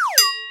to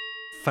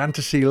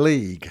Fantasy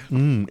League.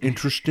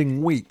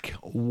 Interesting week.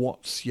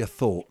 What's your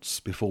thoughts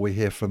before we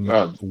hear from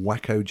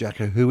Wacko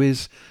Jacko, who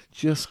is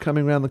just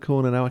coming around the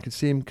corner now? I can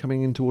see him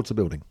coming in towards the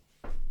building.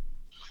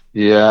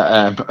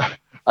 Yeah,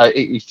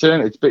 he's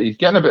getting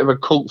a bit of a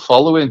cult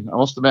following. I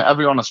must admit,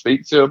 everyone I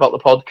speak to about the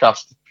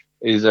podcast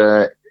is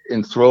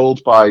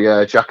enthralled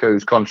by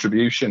Jacko's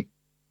contribution.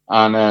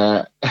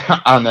 And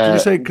did you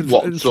say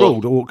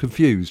enthralled or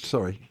confused?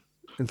 Sorry.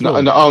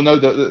 No,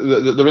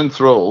 they're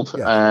enthralled.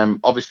 Yeah.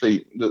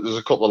 Obviously, there's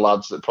a couple of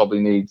lads that probably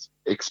need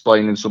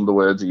explaining some of the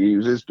words he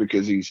uses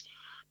because he's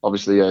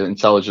obviously an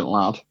intelligent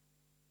lad.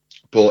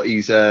 But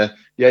he's got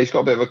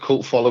a bit of a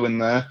cult following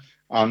there,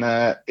 and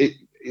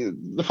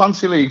the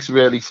fantasy leagues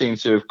really seem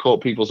to have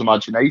caught people's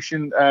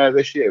imagination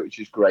this year, which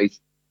is great.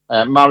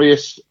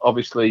 Marius,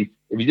 obviously,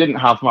 if you didn't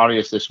have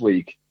Marius this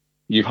week,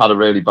 you've had a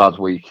really bad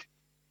week.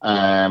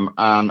 And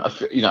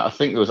I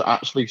think there was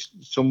actually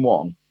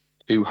someone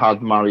who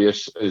had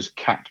Marius as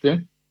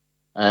captain,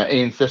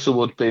 Ian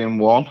Thistlewood being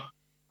one,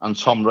 and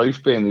Tom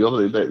Rofe being the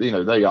other.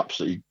 They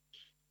absolutely,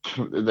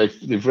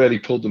 they've really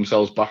pulled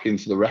themselves back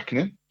into the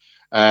reckoning.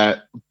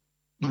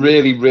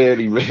 Really,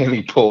 really,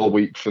 really poor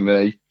week for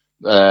me.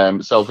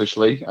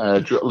 selfishly.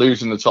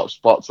 Losing the top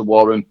spot to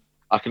Warren,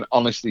 I can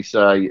honestly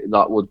say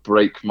that would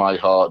break my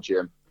heart,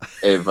 Jim,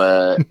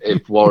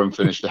 if Warren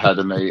finished ahead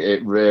of me.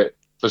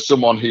 For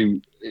someone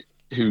who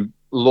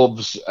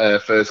loves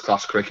first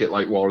class cricket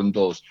like Warren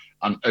does,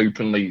 and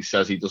openly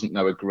says he doesn't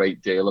know a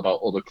great deal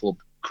about other club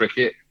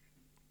cricket,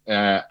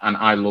 and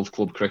I love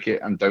club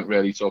cricket and don't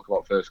really talk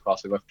about first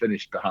class. If I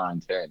finished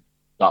behind him,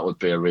 that would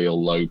be a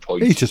real low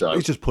point. He's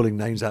just pulling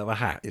names out of a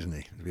hat, isn't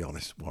he? To be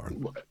honest,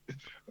 Warren.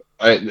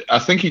 I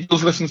think he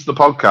does listen to the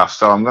podcast,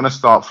 so I'm going to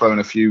start throwing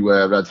a few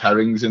red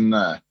herrings in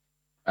there.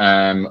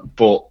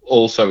 But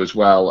also as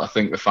well, I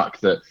think the fact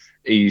that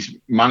he's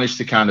managed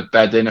to kind of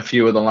bed in a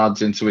few of the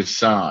lads into his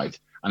side,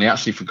 and he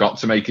actually forgot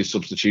to make his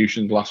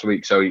substitutions last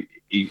week, so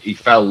he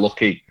fell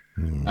lucky.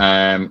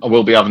 I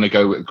will be having a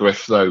go at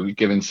Griff, though.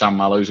 Giving Sam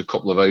Mallows a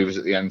couple of overs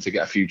at the end to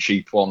get a few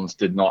cheap ones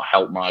did not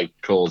help my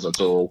cause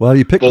at all. Well,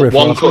 you picked Griff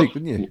last week,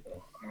 didn't you?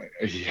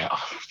 Yeah,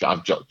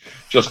 I've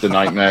just a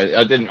nightmare.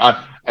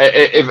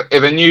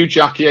 If I knew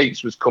Jack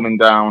Yates was coming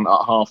down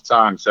at half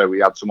time, so we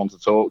had someone to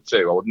talk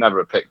to, I would never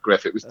have picked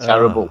Griff. It was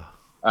terrible.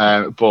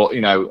 But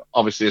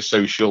obviously a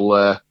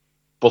social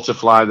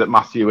butterfly that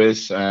Matthew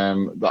is,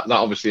 that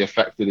obviously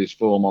affected his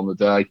form on the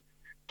day.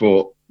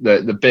 But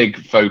the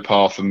big faux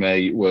pas for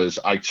me was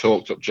I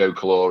talked up Joe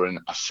Kaloran.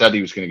 I said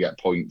he was going to get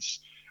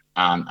points,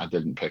 and I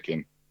didn't pick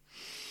him.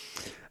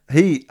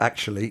 He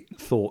actually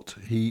thought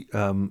he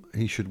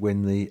should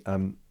win the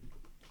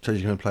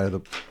Changing Home Player of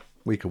the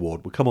Week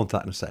award. We'll come on to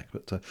that in a sec.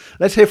 But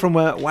let's hear from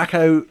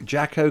Wacko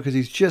Jacko, because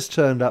he's just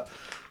turned up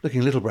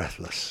looking a little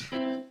breathless.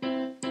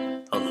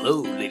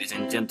 Hallo, ladies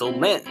and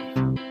gentlemen.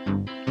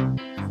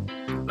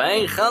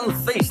 Wij gaan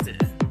feesten.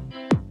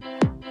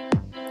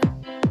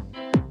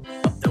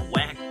 Op de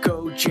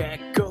Wacko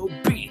Jacko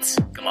beat.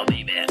 Come on,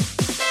 baby.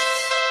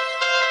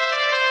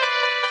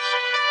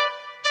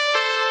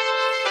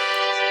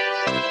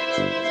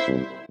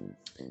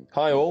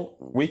 Hi all,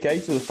 week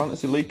 8 of the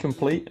Fantasy League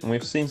complete, and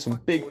we've seen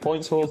some big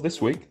points hauls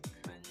this week.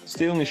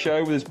 Stealing the show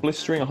with his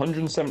blistering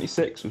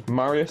 176 was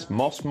Marius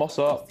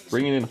Mossart,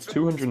 bringing in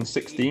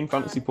 216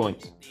 fantasy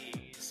points.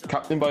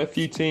 Captained by a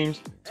few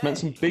teams, it's meant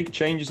some big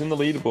changes in the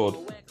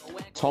leaderboard.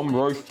 Tom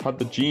Roth had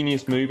the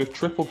genius move of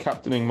triple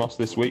captaining Moss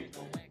this week,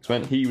 which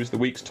meant he was the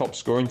week's top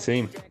scoring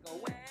team.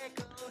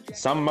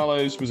 Sam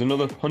Mallows was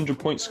another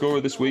 100-point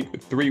scorer this week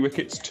with 3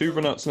 wickets, 2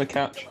 run-outs and a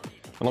catch,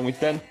 along with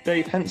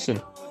Dave Henson,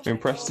 who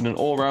impressed in an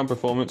all-round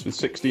performance with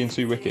 60 and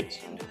 2 wickets.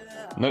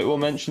 Notable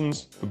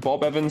mentions for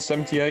Bob Evans,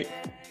 78,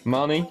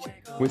 Marnie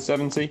with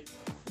 70,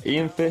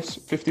 Ian Fiss,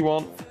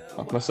 51,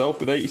 myself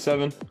with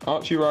 87,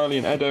 Archie Riley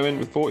and Ed Owen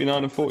with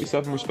 49 and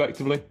 47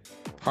 respectively,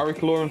 Harry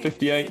Kaloran,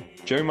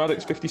 58, Joe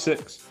Maddox,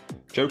 56,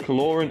 Joe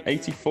Kaloran,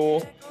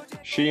 84,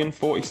 Sheehan,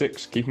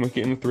 46, keeping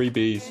wicket in the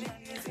 3Bs.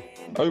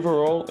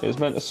 Overall, it has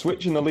meant a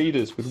switch in the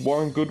leaders, with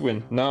Warren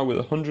Goodwin now with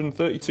a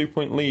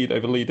 132-point lead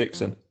over Lee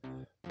Dixon.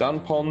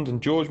 Dan Pond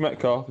and George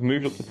Metcalf have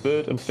moved up to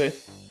 3rd and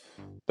 5th,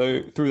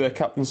 though through their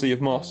captaincy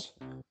of Moss.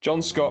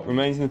 John Scott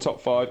remains in the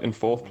top 5 in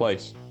 4th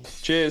place.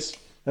 Cheers.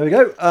 There we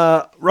go.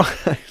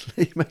 Right,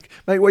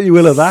 make what you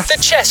will of that. The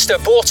Chester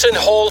Boughton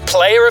Hall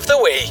Player of the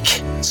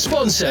Week.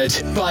 Sponsored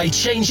by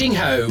Changing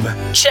Home,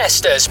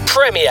 Chester's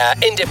premier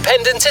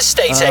independent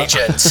estate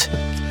agent.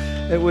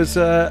 It was,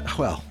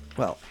 well,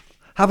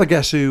 have a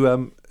guess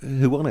who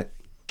won it.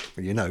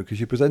 You know, because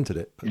you presented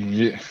it.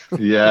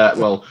 Yeah.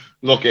 Well,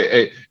 look,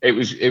 it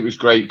was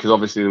great because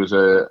obviously there was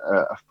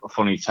a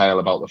funny tale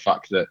about the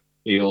fact that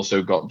he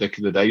also got Dick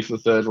of the Day for the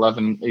third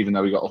 11, even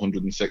though he got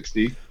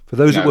 160. For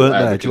those that weren't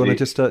there, do you want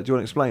to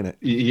explain it?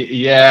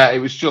 Yeah, it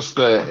was just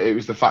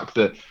the fact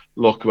that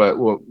look,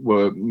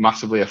 we're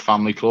massively a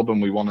family club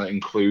and we want to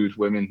include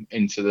women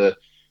into the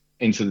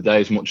day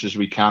as much as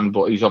we can.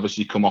 But he's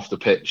obviously come off the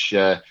pitch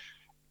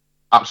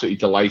absolutely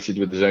delighted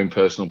with his own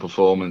personal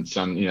performance,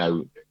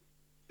 and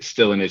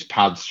still in his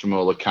pads from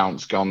all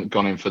accounts, gone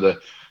in for the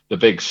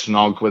big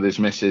snog with his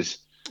missus.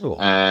 Oh.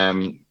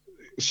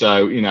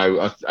 So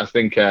I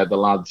think the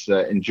lads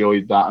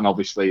enjoyed that, and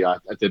obviously I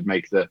did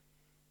make the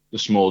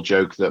small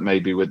joke that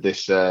maybe with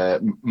this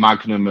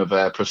magnum of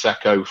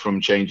prosecco from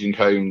Changing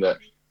Home that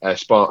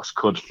sparks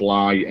could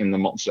fly in the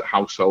Mozart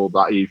household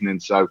that evening.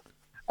 So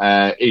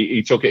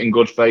he took it in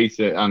good faith,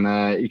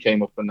 and he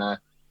came up and.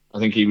 I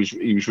think he was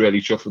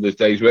really chuffed with his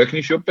day's work, and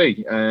he should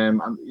be.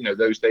 And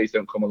those days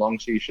don't come along,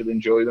 so you should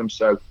enjoy them.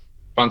 So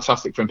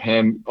fantastic from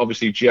him.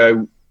 Obviously,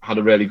 Joe had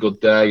a really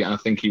good day, and I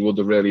think he would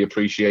have really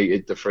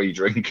appreciated the free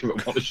drink if I'm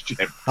honest,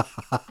 Jim.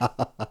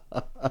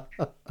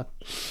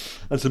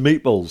 And some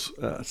meatballs.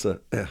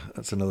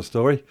 That's another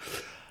story.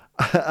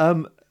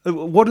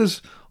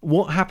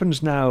 What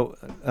happens now?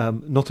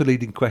 Not a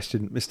leading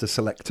question, Mr.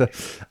 Selector.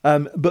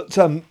 But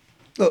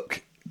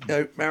look,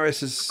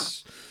 Marius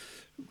has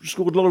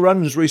scored a lot of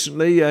runs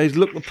recently. He's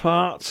looked the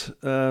part.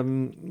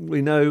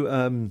 We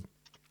know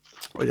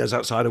he does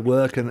outside of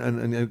work,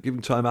 and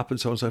giving time up and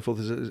so on and so forth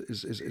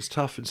is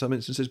tough in some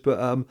instances. But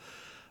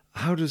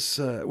where do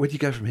you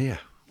go from here?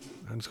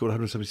 And scored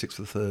 176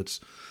 for the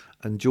thirds,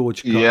 and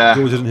George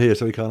isn't here,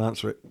 so he can't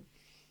answer it.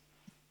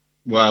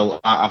 Well,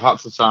 I've had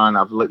to sign.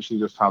 I've literally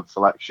just had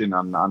selection,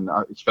 and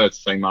it's fair to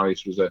say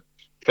Marius was a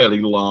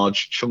fairly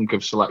large chunk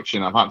of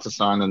selection. I've had to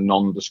sign a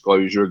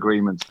non-disclosure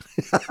agreement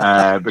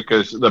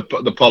because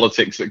the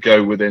politics that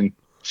go within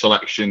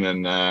selection,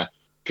 and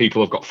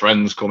people have got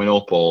friends coming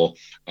up, or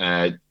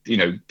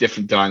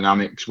different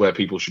dynamics where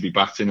people should be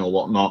batting or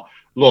whatnot.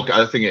 Look,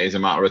 I think it is a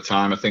matter of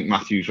time. I think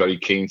Matthew's very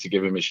keen to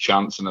give him his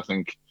chance, and I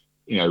think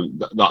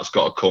that's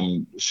got to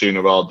come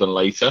sooner rather than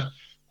later.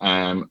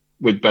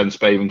 With Ben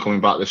Spaven coming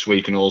back this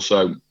week, and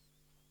also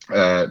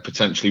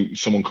potentially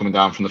someone coming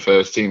down from the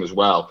first team as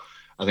well,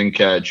 I think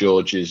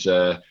George has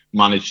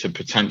managed to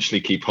potentially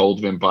keep hold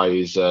of him by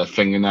his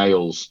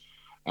fingernails.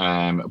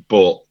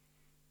 But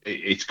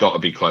it's got to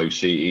be close.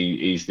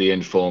 He's the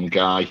informed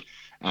guy.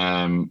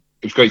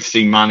 It's great to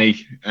see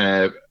Manny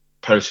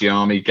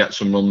Perisiami get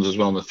some runs as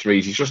well on the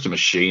threes. He's just a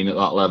machine at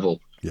that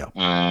level. Yeah.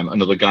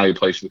 Another guy who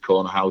plays for the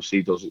corner house.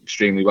 He does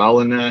extremely well.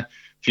 And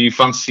for you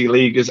fantasy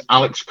leaguers,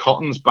 Alex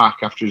Cotton's back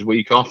after his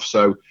week off,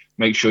 so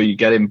make sure you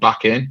get him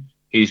back in.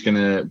 He's going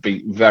to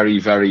be very,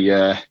 very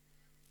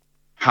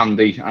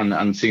handy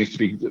and seems to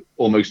be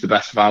almost the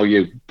best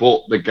value.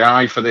 But the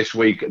guy for this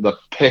week, the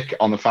pick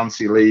on the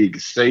fantasy league,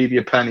 save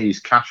your pennies,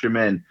 cash him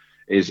in,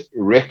 is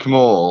Rick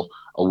Moore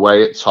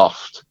away at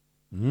Toft.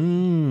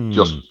 You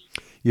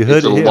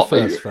heard it here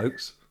first,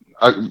 folks.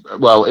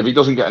 Well, if he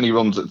doesn't get any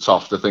runs at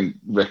Toft, I think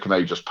Rick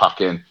may just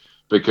pack in,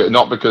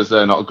 not because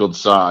they're not a good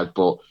side,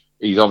 but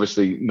he's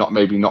obviously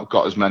not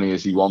got as many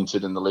as he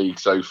wanted in the league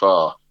so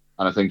far,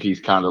 and I think he's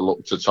kind of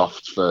looked to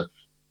Toft for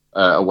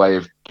a way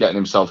of getting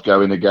himself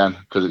going again,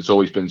 because it's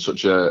always been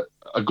such a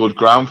good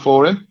ground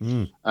for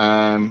him.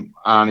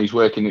 And he's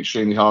working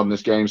extremely hard in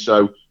this game.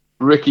 So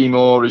Ricky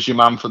Moore is your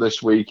man for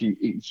this week.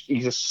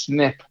 He's a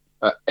snip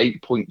at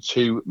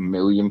 £8.2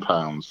 million.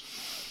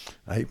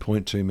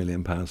 £8.2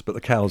 million, but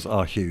the cows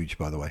are huge,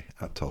 by the way,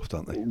 at Toft,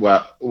 aren't they?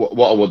 Well,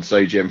 what I would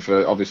say, Jim,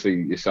 for obviously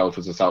yourself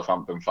as a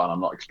Southampton fan,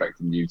 I'm not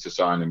expecting you to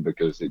sign him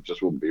because it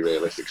just wouldn't be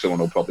realistic. Someone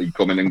will probably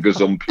come in and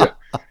gazump you.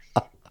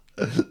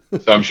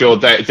 So I'm sure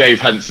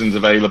Dave Henson's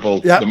available.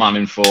 Yep. The man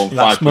in form.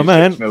 That's my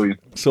man. Million.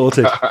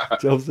 Sorted.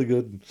 Jobs are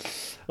good.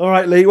 All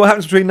right, Lee. What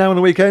happens between now and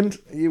the weekend?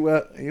 Are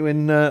you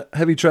in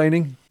heavy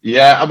training?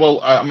 Yeah.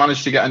 Well, I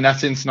managed to get a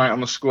net in tonight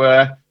on the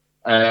square,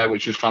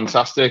 which was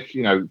fantastic.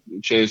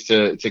 Cheers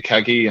to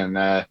Keggy and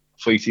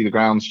Fleety, the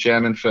grounds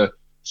chairman, for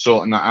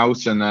sorting that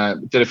out.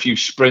 And did a few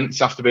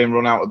sprints after being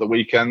run out at the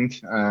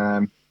weekend.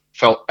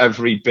 Felt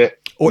every bit.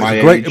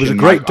 It was a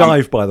great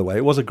dive, by the way.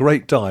 It was a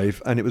great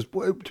dive, and it was,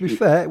 to be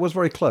fair, it was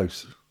very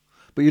close.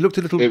 But you looked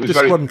a little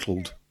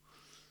disgruntled.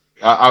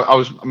 I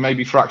was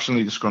maybe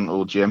fractionally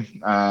disgruntled,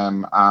 Jim.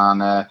 And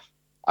I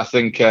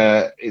think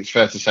it's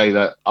fair to say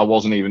that I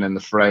wasn't even in the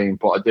frame,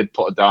 but I did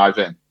put a dive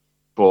in.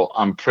 But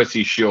I'm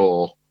pretty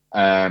sure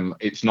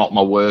it's not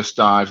my worst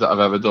dive that I've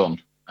ever done.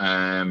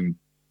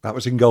 That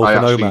was in Golf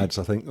and Nomads,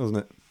 I think, wasn't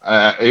it?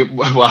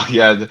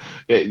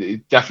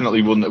 It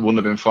definitely wouldn't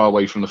have been far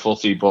away from the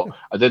footy, but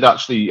I did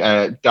actually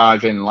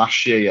dive in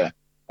last year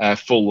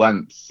full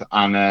length,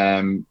 and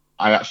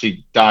I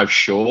actually dived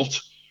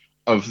short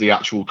of the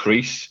actual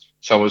crease,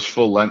 so I was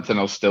full length and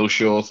I was still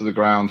short of the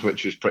ground,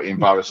 which was pretty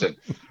embarrassing.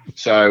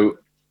 So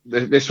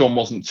this one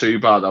wasn't too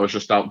bad. I was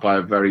just out by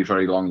a very,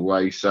 very long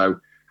way. So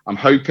I'm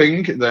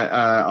hoping that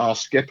our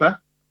skipper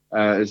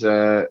has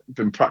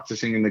been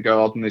practicing in the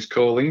garden is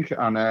calling,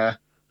 and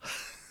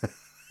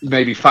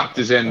maybe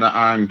factors in that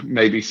I'm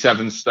maybe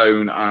 7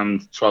 stone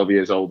and 12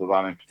 years older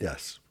than him.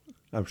 Yes,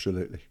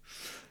 absolutely.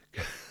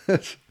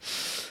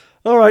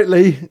 All right,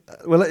 Lee,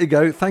 we'll let you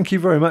go. Thank you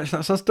very much.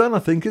 That's us done, I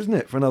think, isn't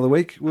it, for another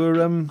week?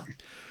 We'll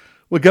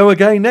go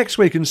again next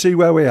week and see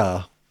where we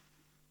are.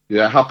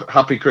 Yeah,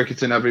 happy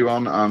cricketing,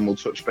 everyone, and we'll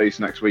touch base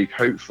next week,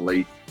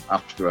 hopefully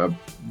after a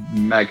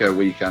mega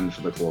weekend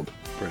for the club.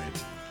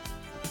 Brilliant.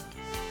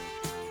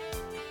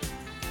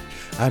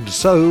 And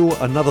so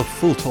another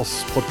Full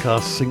Toss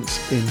podcast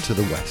sinks into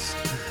the west.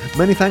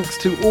 Many thanks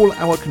to all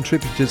our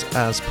contributors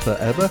as per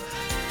ever.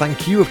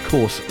 Thank you, of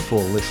course,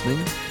 for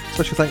listening.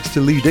 Special thanks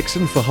to Lee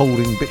Dixon for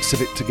holding bits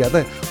of it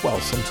together, well,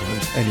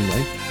 sometimes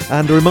anyway.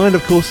 And a reminder,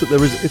 of course, that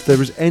if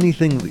there is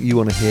anything that you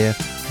want to hear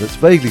that's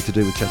vaguely to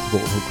do with Chester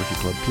Bolton Hall Cricket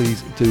Club,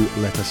 please do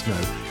let us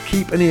know.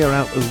 Keep an ear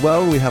out as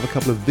well. We have a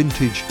couple of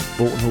vintage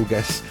Bolton Hall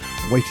guests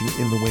waiting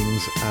in the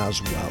wings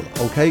as well.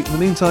 Okay, in the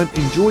meantime,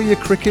 enjoy your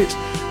cricket,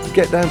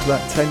 get down to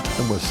that tent,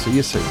 and we'll see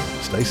you soon.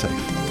 Stay safe.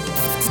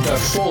 The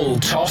Full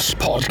Toss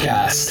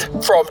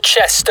Podcast from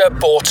Chester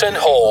Bolton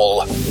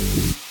Hall.